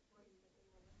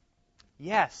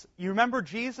 Yes. You remember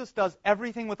Jesus does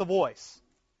everything with a voice.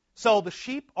 So the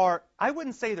sheep are, I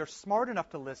wouldn't say they're smart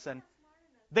enough to listen.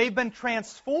 They've been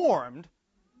transformed,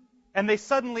 and they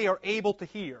suddenly are able to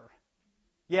hear.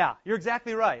 Yeah, you're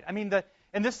exactly right. I mean,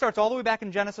 and this starts all the way back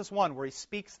in Genesis 1, where he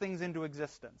speaks things into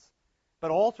existence.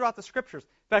 But all throughout the Scriptures,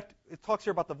 in fact, it talks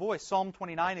here about the voice. Psalm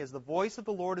 29 is, the voice of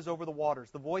the Lord is over the waters.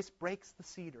 The voice breaks the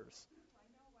cedars.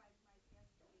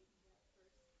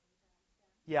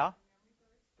 Yeah?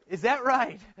 Is that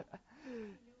right?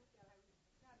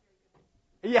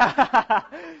 Yeah.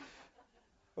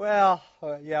 Well,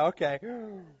 yeah, okay.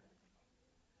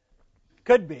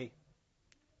 Could be.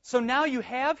 So now you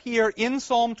have here in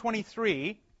Psalm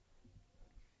 23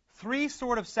 three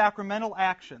sort of sacramental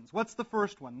actions. What's the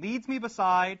first one? Leads me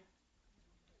beside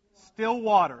still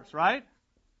waters, right?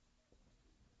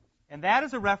 And that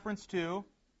is a reference to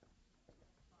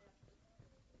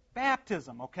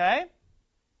baptism, okay?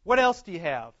 What else do you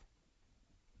have?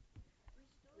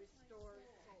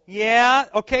 Yeah,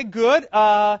 okay, good.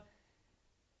 How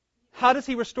does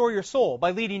he restore your soul?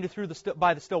 By leading you through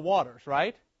by the still waters,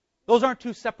 right? Those aren't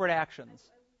two separate actions.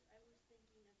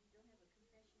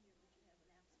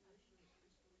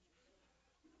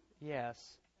 Yes.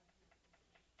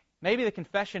 Maybe the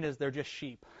confession is they're just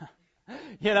sheep.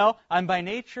 I'm by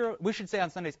nature, we should say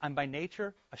on Sundays, I'm by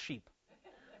nature a sheep.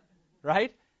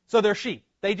 Right? So they're sheep.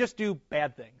 They just do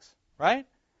bad things. Right?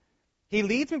 He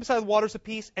leads me beside the waters of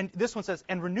peace, and this one says,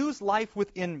 and renews life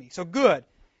within me. So good.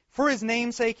 For his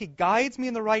name's sake, he guides me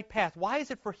in the right path. Why is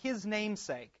it for his name's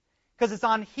sake? Because it's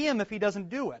on him if he doesn't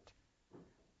do it.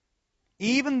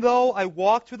 Even though I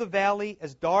walk through the valley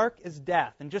as dark as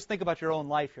death, and just think about your own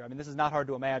life here. I mean, this is not hard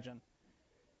to imagine.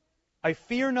 I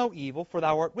fear no evil, for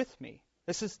thou art with me.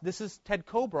 This is Ted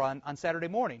Cobra on Saturday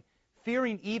morning.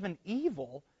 Fearing even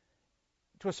evil,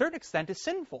 to a certain extent, is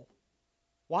sinful.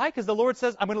 Why? Because the Lord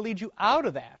says, I'm going to lead you out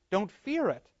of that. Don't fear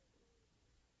it.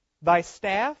 Thy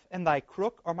staff and thy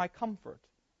crook are my comfort.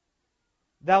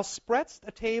 Thou spreadst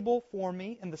a table for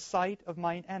me in the sight of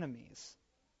mine enemies.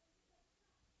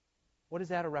 What is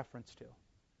that a reference to?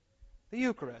 The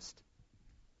Eucharist.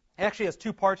 It actually has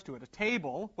two parts to it. A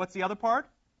table. What's the other part?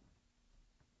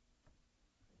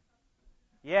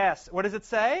 Yes. What does it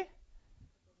say?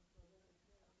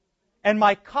 And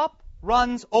my cup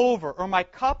runs over, or my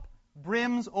cup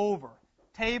brims over.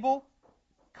 Table,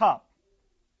 cup.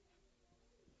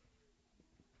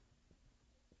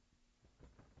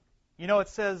 It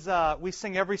says, we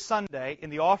sing every Sunday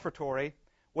in the offertory,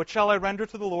 what shall I render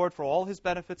to the Lord for all his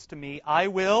benefits to me? I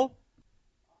will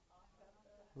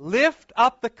lift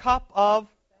up the cup of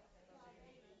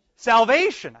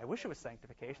salvation. I wish it was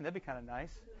sanctification. That'd be kind of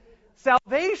nice.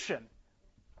 Salvation.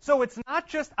 So it's not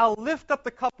just I'll lift up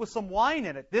the cup with some wine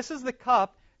in it. This is the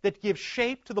cup that gives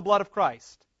shape to the blood of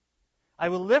Christ. I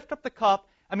will lift up the cup.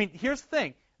 I mean, here's the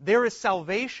thing. There is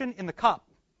salvation in the cup.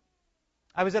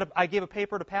 I gave a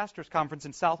paper at a pastor's conference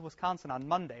in South Wisconsin on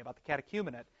Monday about the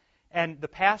catechumenate. And the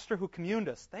pastor who communed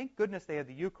us, thank goodness they had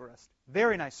the Eucharist.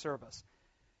 Very nice service.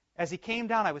 As he came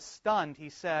down, I was stunned. He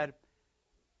said,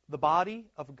 the body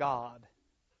of God.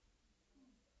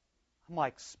 I'm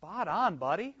like, spot on,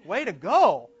 buddy. Way to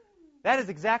go. That is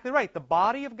exactly right. The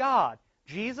body of God.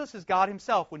 Jesus is God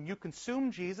himself. When you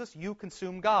consume Jesus, you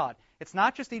consume God. It's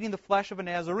not just eating the flesh of a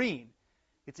Nazarene.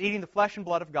 It's eating the flesh and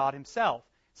blood of God himself.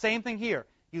 Same thing here.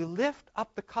 You lift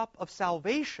up the cup of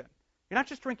salvation. You're not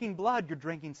just drinking blood, you're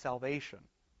drinking salvation.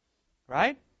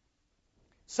 Right?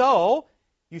 So,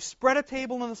 you spread a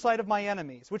table in the sight of my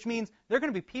enemies, which means there are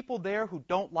going to be people there who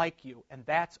don't like you, and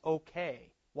that's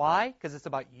okay. Why? Because it's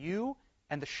about you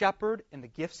and the shepherd and the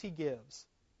gifts he gives.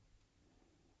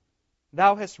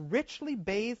 Thou hast richly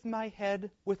bathed my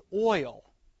head with oil.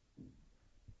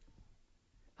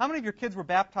 How many of your kids were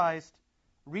baptized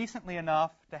recently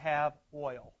enough to have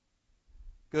oil?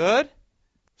 Good.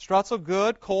 Strutzel,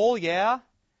 good. Cole, yeah.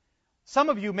 Some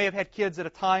of you may have had kids at a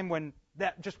time when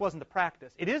that just wasn't the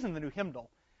practice. It is in the new hymnal.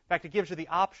 In fact, it gives you the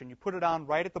option. You put it on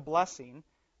right at the blessing.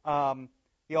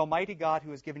 The Almighty God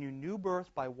who has given you new birth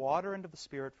by water and of the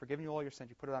Spirit, forgiven you all your sins.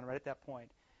 You put it on right at that point.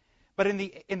 But in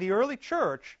the early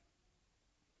church,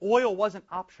 oil wasn't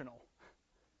optional.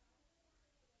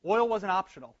 Oil wasn't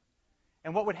optional.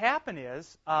 And what would happen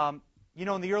is, in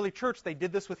the early church, they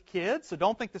did this with kids, so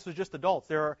don't think this was just adults.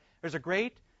 There's a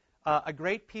great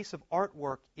piece of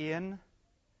artwork in,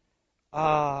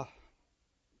 come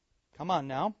on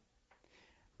now,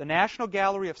 the National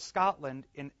Gallery of Scotland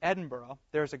in Edinburgh.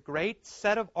 There's a great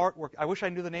set of artwork. I wish I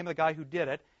knew the name of the guy who did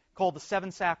it, called the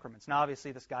Seven Sacraments. Now,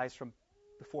 obviously, this guy's from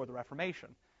before the Reformation.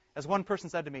 As one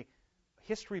person said to me,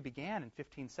 history began in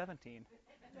 1517.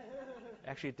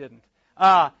 Actually, it didn't.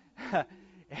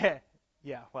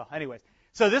 Yeah, well, anyways.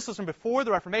 So this was from before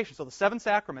the Reformation, so the Seven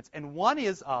Sacraments, and one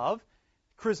is of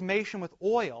chrismation with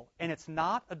oil, and it's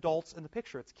not adults in the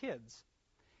picture, it's kids.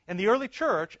 In the early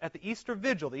church, at the Easter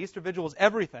Vigil was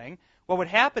everything. What would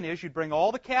happen is you'd bring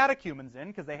all the catechumens in,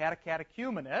 because they had a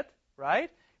catechumenate,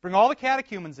 right? Bring all the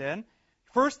catechumens in.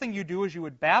 First thing you do is you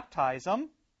would baptize them.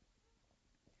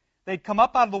 They'd come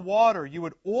up out of the water. You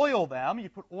would oil them.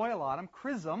 You'd put oil on them.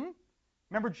 Chrism.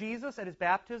 Remember Jesus at his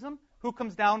baptism? Who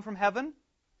comes down from heaven?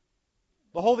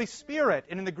 The Holy Spirit.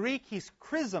 And in the Greek, he's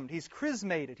chrismed. He's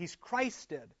chrismated. He's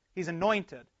Christed. He's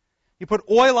anointed. You put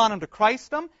oil on him to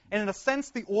Christ him. And in a sense,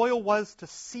 the oil was to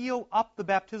seal up the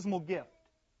baptismal gift.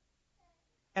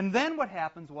 And then what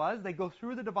happens was they go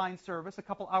through the divine service a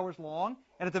couple hours long.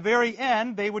 And at the very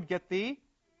end, they would get the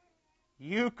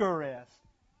Eucharist.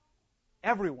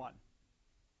 Everyone.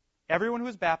 Everyone who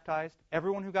was baptized,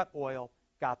 everyone who got oil,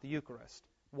 got the Eucharist.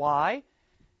 Why?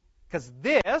 Because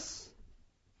this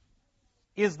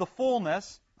is the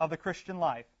fullness of the Christian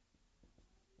life.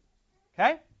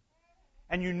 Okay?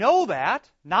 And you know that,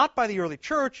 not by the early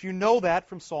church, you know that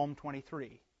from Psalm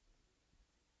 23.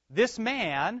 This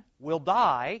man will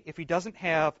die if he doesn't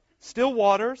have still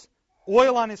waters,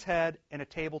 oil on his head, and a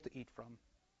table to eat from.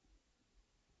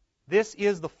 This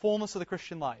is the fullness of the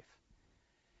Christian life.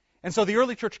 And so the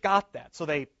early church got that. So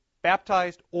they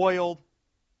baptized, oiled,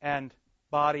 and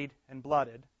bodied and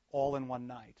blooded all in one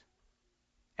night.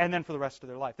 And then for the rest of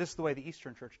their life. This is the way the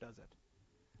Eastern Church does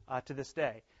it to this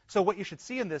day. So what you should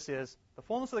see in this is the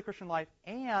fullness of the Christian life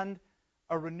and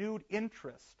a renewed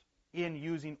interest in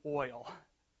using oil.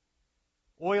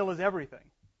 Oil is everything.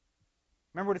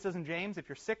 Remember what it says in James? If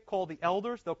you're sick, call the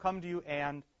elders. They'll come to you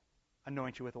and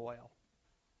anoint you with oil.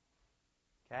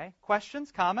 Okay?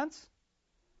 Questions? Comments?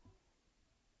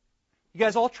 You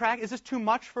guys all track? Is this too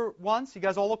much for once? You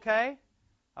guys all okay?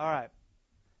 All right.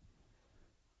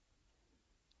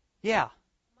 Yeah.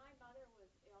 My mother was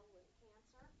ill with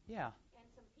cancer. Yeah. And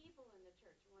some people in the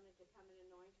church wanted to come and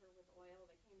anoint her with oil.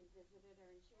 They came and visited her,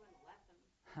 and she wouldn't let them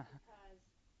because,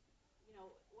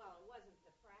 well, it wasn't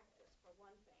the practice for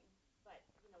one thing, but,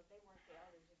 they weren't the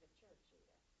elders of the church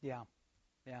either. Yeah.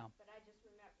 Yeah. But I just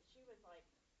remember she was like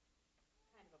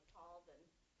kind of appalled and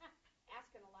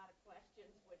asking a lot of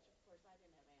questions, which of course I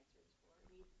didn't have answers for,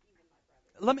 even my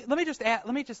brother. Let me just add,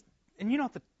 and you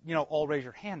don't have to, all raise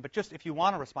your hand, but just if you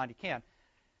want to respond, you can.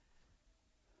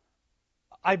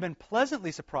 I've been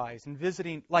pleasantly surprised in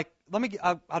visiting,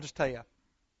 I'll just tell you,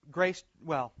 Grace,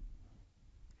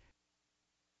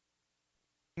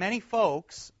 many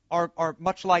folks are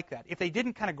much like that. If they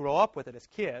didn't kind of grow up with it as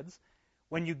kids,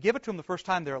 when you give it to them the first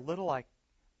time, they're a little like,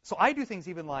 so I do things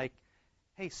even like,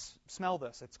 hey, smell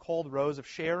this. It's called Rose of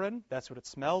Sharon. That's what it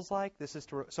smells like.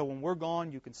 So when we're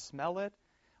gone, you can smell it.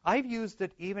 I've used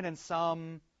it even in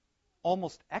some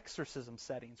almost exorcism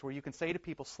settings where you can say to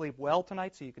people, sleep well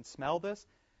tonight so you can smell this.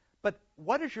 But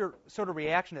what is your sort of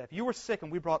reaction to that? If you were sick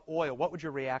and we brought oil, what would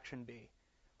your reaction be?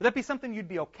 Would that be something you'd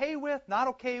be okay with, not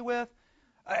okay with?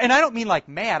 And I don't mean like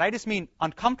mad. I just mean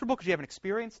uncomfortable because you haven't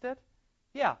experienced it.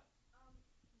 Yeah.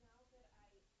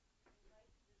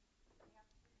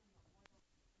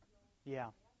 Yeah.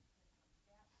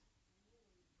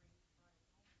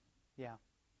 Yeah.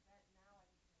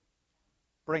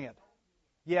 Bring it.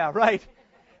 Yeah, right.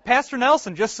 Pastor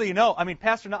Nelson, just so you know,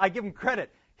 I give him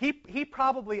credit. He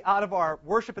probably, out of our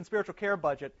worship and spiritual care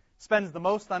budget, spends the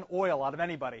most on oil out of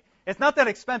anybody. It's not that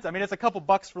expensive. It's a couple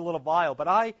bucks for a little vial, but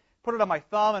I put it on my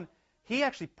thumb, and he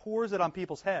actually pours it on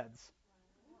people's heads,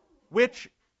 which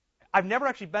I've never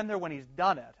actually been there when he's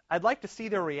done it. I'd like to see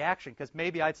their reaction, because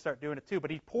maybe I'd start doing it too,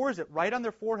 but he pours it right on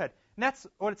their forehead. And that's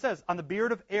what it says, on the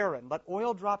beard of Aaron. Let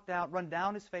oil run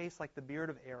down his face like the beard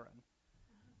of Aaron.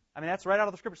 That's right out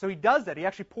of the scripture. So he does that. He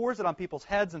actually pours it on people's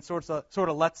heads and sort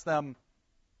of lets them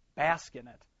bask in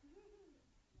it.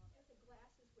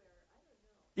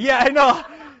 Yeah, I know.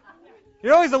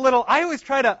 You're always I always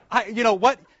try to,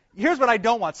 here's what I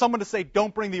don't want. Someone to say,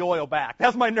 don't bring the oil back.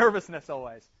 That's my nervousness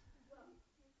always.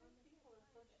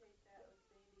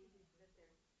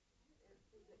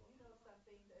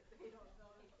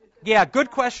 Yeah, good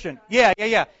question.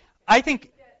 Yeah. I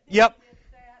think, yep.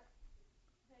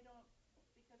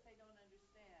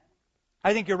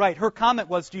 I think you're right. Her comment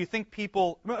was, do you think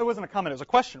people, it wasn't a comment, it was a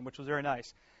question, which was very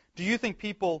nice. Do you think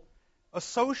people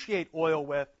associate oil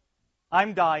with,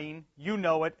 I'm dying, you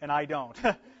know it, and I don't?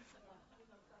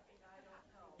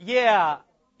 Yeah,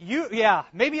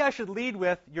 maybe I should lead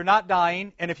with, you're not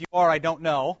dying, and if you are, I don't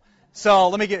know.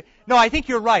 So I think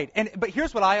you're right. But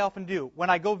here's what I often do.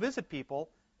 When I go visit people,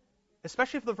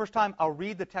 especially for the first time, I'll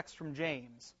read the text from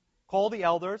James. Call the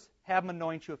elders, have them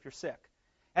anoint you if you're sick.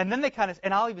 And then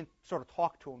and I'll even sort of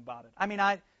talk to them about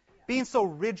it. Being so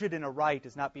rigid in a rite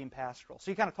is not being pastoral. So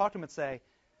you kind of talk to them and say,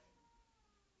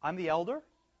 I'm the elder.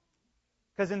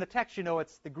 Because in the text,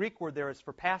 it's the Greek word there is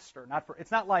for pastor,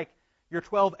 it's not like your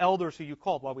 12 elders who you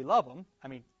called. Well, we love them.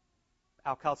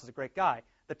 Al Kautz is a great guy.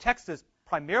 The text is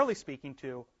primarily speaking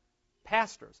to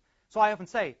pastors. So I often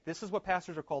say, this is what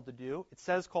pastors are called to do. It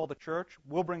says call the church.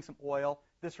 We'll bring some oil.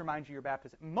 This reminds you of your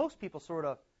baptism. Most people sort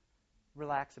of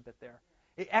relax a bit there.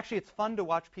 It's fun to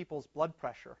watch people's blood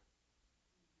pressure.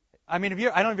 I don't know if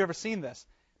you've ever seen this.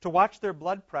 To watch their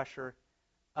blood pressure,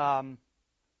 I've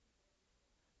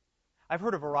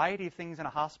heard a variety of things in a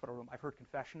hospital room. I've heard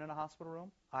confession in a hospital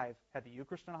room. I've had the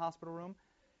Eucharist in a hospital room.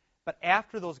 But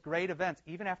after those great events,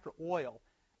 even after oil,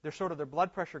 their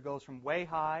blood pressure goes from way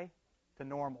high to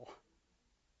normal.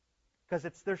 Because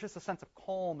there's just a sense of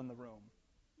calm in the room.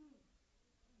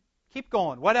 Keep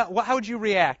going. How would you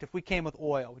react if we came with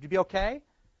oil? Would you be okay?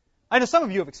 I know some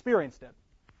of you have experienced it.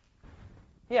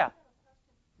 Yeah.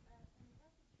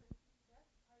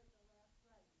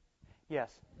 Yes.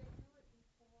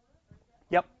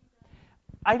 Yep.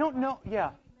 I don't know.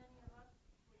 Yeah.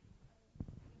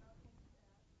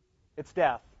 It's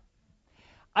death.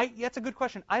 That's a good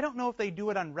question. I don't know if they do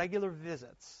it on regular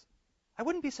visits. I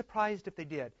wouldn't be surprised if they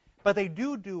did. But they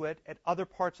do it at other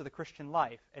parts of the Christian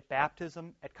life, at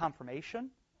baptism, at confirmation.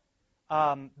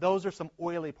 Those are some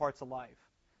oily parts of life.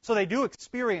 So they do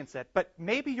experience it, but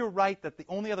maybe you're right that the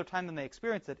only other time that they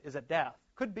experience it is at death.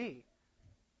 Could be.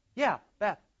 Yeah,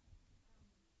 Beth.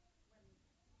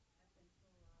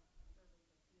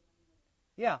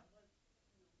 Yeah.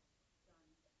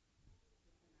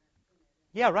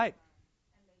 Yeah, right.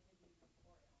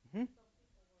 Hmm.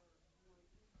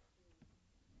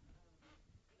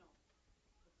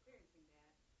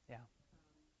 Yeah.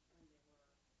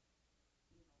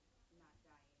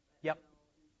 Yep.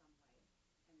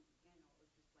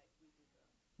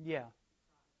 Yeah.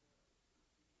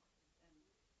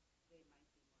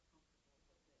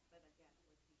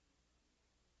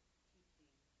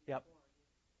 Yep.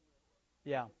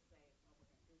 Yeah.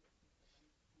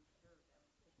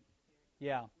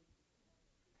 Yeah.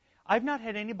 I've not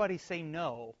had anybody say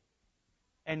no,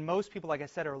 and most people, like I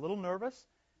said, are a little nervous.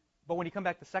 But when you come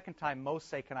back the second time, most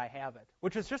say, "Can I have it?"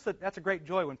 Which is that's a great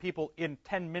joy when people in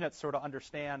 10 minutes sort of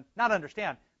not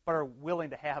understand, but are willing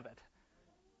to have it.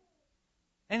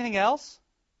 Anything else?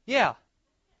 Yeah.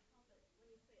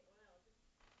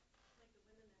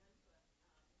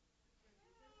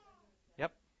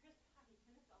 Yep.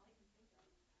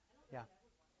 Yeah.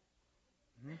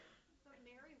 Mm-hmm. But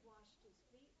Mary washed his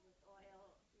feet with oil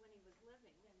when he was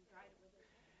living and dried it with his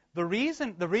hair.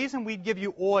 The reason we'd give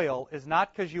you oil is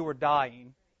not because you were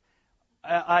dying,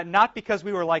 not because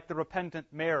we were like the repentant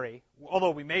Mary,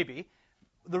 although we may be.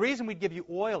 The reason we'd give you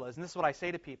oil is, and this is what I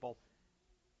say to people,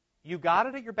 you got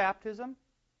it at your baptism,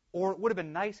 or it would have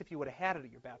been nice if you would have had it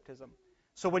at your baptism.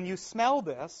 So when you smell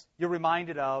this, you're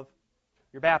reminded of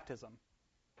your baptism.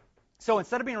 So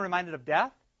instead of being reminded of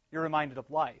death, you're reminded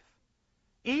of life.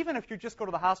 Even if you just go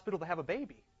to the hospital to have a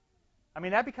baby. I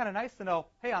mean, that'd be kind of nice to know,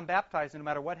 hey, I'm baptized, and no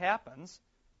matter what happens,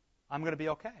 I'm going to be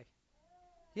okay.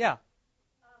 Yeah.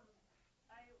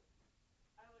 I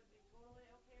would be totally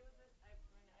okay with it. I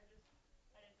didn't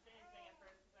say anything at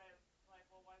first because I was like,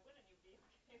 well, why wouldn't you be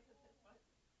okay with it? But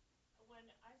when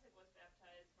Isaac was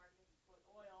baptized, Marcus put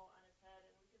oil on his head,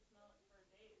 and we could smell it for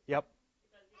days. Yep.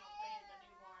 Because you don't bathe a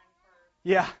newborn for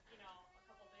Yeah. a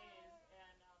couple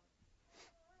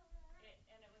days,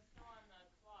 and it was still on the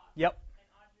cloth. Yep.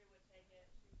 And Audrey would take it,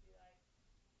 and she'd be like,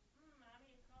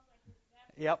 "Mommy, it smells like his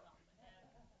baptism." Yep.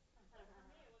 But for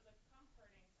me, it was a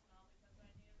comforting smell because I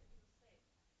knew that he was safe.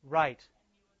 Right.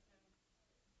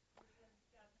 And he was in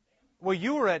God's family. Well,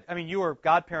 you were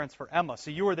godparents for Emma,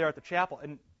 so you were there at the chapel.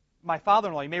 And my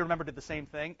father-in-law, you may remember, did the same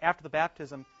thing. After the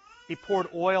baptism, he poured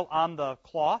oil on the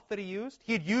cloth that he used.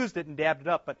 He had used it and dabbed it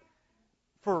up, but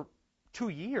for 2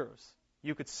 years,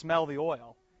 you could smell the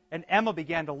oil. And Emma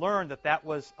began to learn that that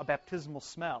was a baptismal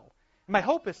smell. And my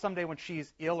hope is someday when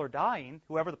she's ill or dying,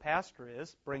 whoever the pastor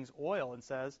is brings oil and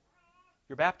says,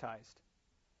 "You're baptized."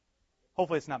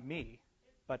 Hopefully it's not me,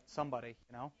 but somebody,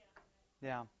 Yeah. It's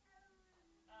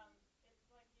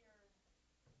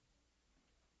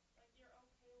like you're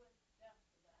okay with death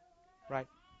then. Right.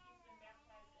 He's been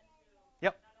baptized into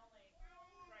Yep. not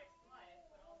only Christ's life,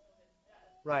 but also his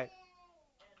death. Right. And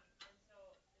so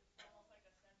it's almost like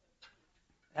a sense of peace.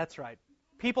 That's right.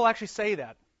 People actually say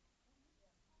that.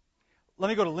 Let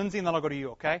me go to Lindsay and then I'll go to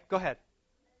you, okay? Go ahead.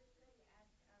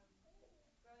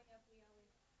 Growing up, we always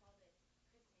called it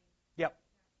christening. Yep. Not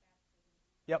baptism.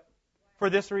 Yep.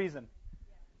 For this reason.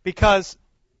 Because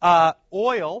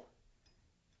oil,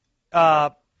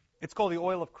 it's called the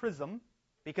oil of chrism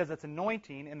because it's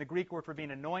anointing, and the Greek word for being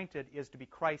anointed is to be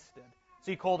Christed. So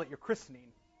you called it your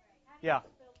christening. Yeah.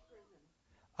 Chrism,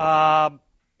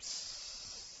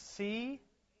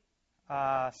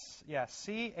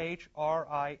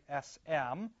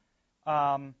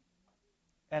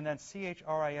 and then Christening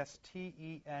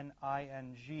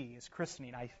is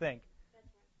christening, I think.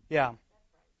 Yeah.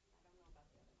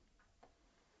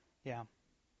 Yeah.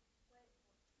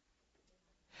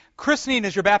 Christening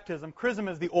is your baptism. Chrism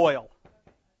is the oil.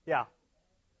 Yeah.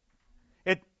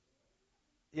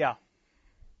 Yeah.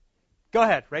 Go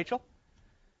ahead, Rachel.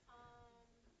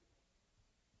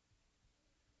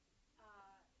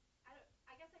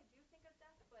 I guess I do think of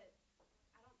death, but I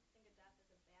don't think of death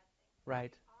as a bad thing.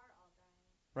 Right. We are all dying.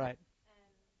 Right. And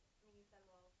you said,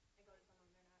 well, I go to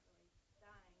someone, they're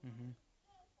not really dying. Mm-hmm.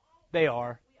 They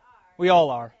are. We are. We all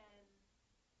are. And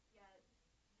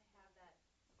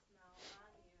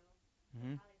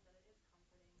Mm-hmm. Holly said it is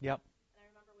comforting. Yep. And I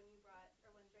remember when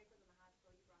Drake was in the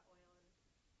hospital, you brought oil and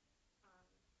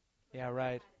Yeah,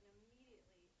 right. had it, and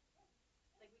immediately,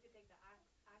 like we could take the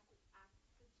oxygen mask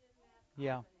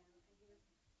Yeah. off and he was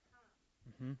calm.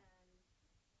 Mm-hmm. And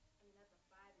I mean that's a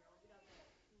 5-year-old. He doesn't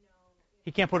know. He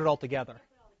can't put it all together. Can't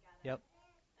put it all together. Yep.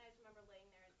 And I just remember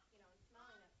laying there, and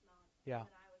smelling that smell. Yeah.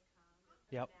 And I was calm.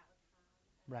 And Yep. Matt was calm.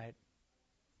 And Right.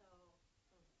 so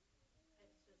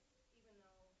it's just, even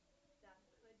though death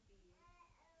could be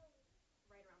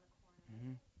right around the corner,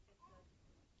 Mm-hmm. it's a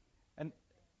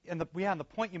And the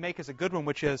point you make is a good one,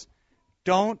 which is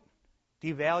don't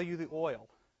devalue the oil.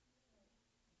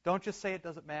 Don't just say it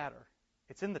doesn't matter.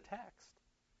 It's in the text.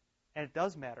 And it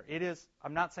does matter. It is,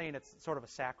 I'm not saying it's sort of a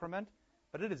sacrament,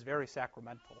 but it is very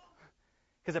sacramental.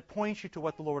 Because it points you to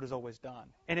what the Lord has always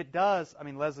done. And it does, I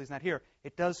mean, Leslie's not here,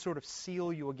 it does sort of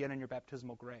seal you again in your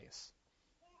baptismal grace.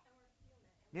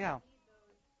 Yeah.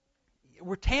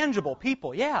 We're tangible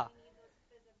people, yeah.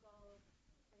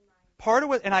 Part of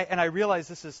what, and I realize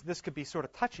this could be sort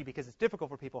of touchy because it's difficult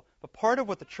for people, but part of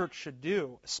what the church should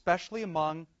do, especially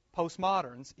among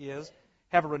postmoderns, is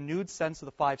have a renewed sense of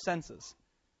the 5 senses.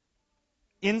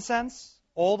 Incense,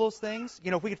 all those things,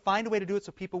 if we could find a way to do it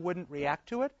so people wouldn't react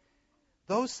to it,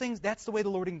 those things, that's the way the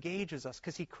Lord engages us,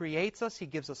 because He creates us, He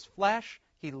gives us flesh,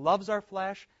 He loves our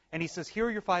flesh, and He says, here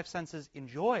are your 5 senses,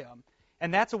 enjoy them.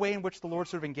 And that's a way in which the Lord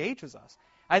sort of engages us.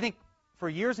 I think for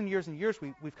years and years and years,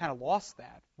 we've kind of lost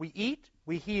that. We eat,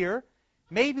 we hear,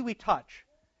 maybe we touch.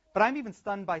 But I'm even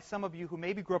stunned by some of you who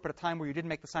maybe grew up at a time where you didn't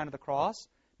make the sign of the cross.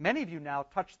 Many of you now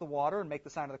touch the water and make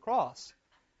the sign of the cross.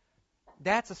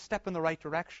 That's a step in the right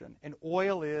direction. And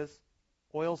oil's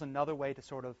another way to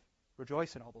sort of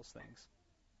rejoice in all those things.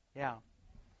 Yeah.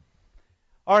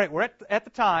 All right, we're at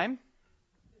the time.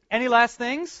 Any last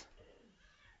things?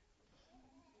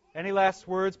 Any last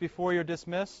words before you're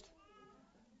dismissed?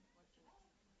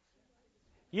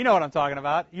 You know what I'm talking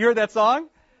about. You heard that song?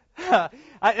 I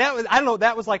don't know.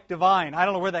 That was like divine. I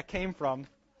don't know where that came from.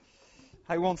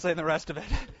 I won't say the rest of it.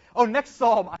 Oh, next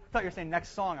psalm. I thought you were saying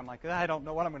next song. I'm like, I don't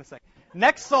know what I'm going to say.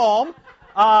 Next psalm.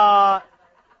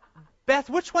 Beth,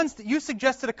 which ones? You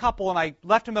suggested a couple, and I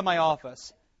left them in my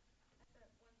office.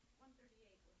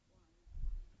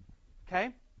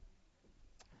 Okay.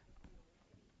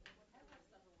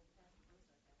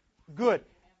 Good.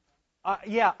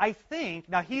 Yeah, I think,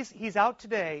 now he's out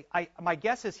today. My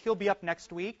guess is he'll be up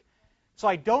next week. So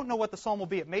I don't know what the psalm will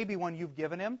be. It may be one you've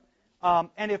given him.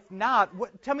 And if not,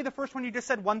 tell me the first one you just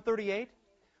said, 138.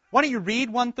 Why don't you read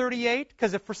 138?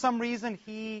 Because if for some reason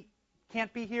he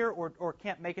can't be here or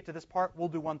can't make it to this part, we'll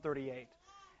do 138.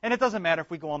 And it doesn't matter if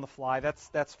we go on the fly.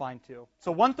 That's fine too.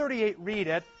 So 138, read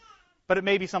it, but it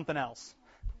may be something else.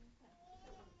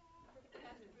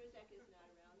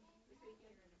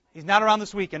 He's not around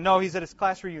this weekend. No, he's at his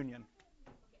class reunion.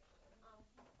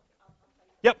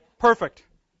 Yep, perfect.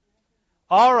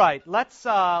 All right, let's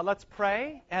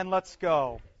pray and let's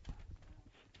go.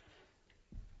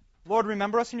 Lord,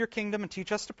 remember us in your kingdom and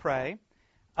teach us to pray.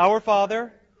 Our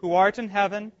Father, who art in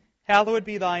heaven, hallowed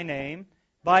be thy name.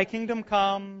 Thy kingdom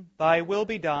come, thy will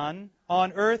be done,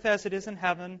 on earth as it is in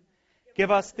heaven.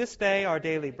 Give us this day our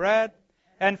daily bread,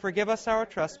 and forgive us our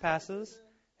trespasses,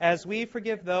 as we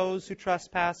forgive those who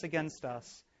trespass against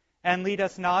us. And lead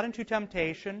us not into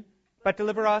temptation, but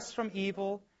deliver us from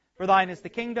evil. For thine is the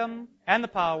kingdom, and the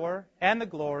power, and the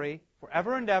glory,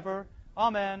 forever and ever.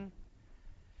 Amen.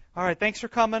 All right, thanks for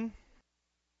coming.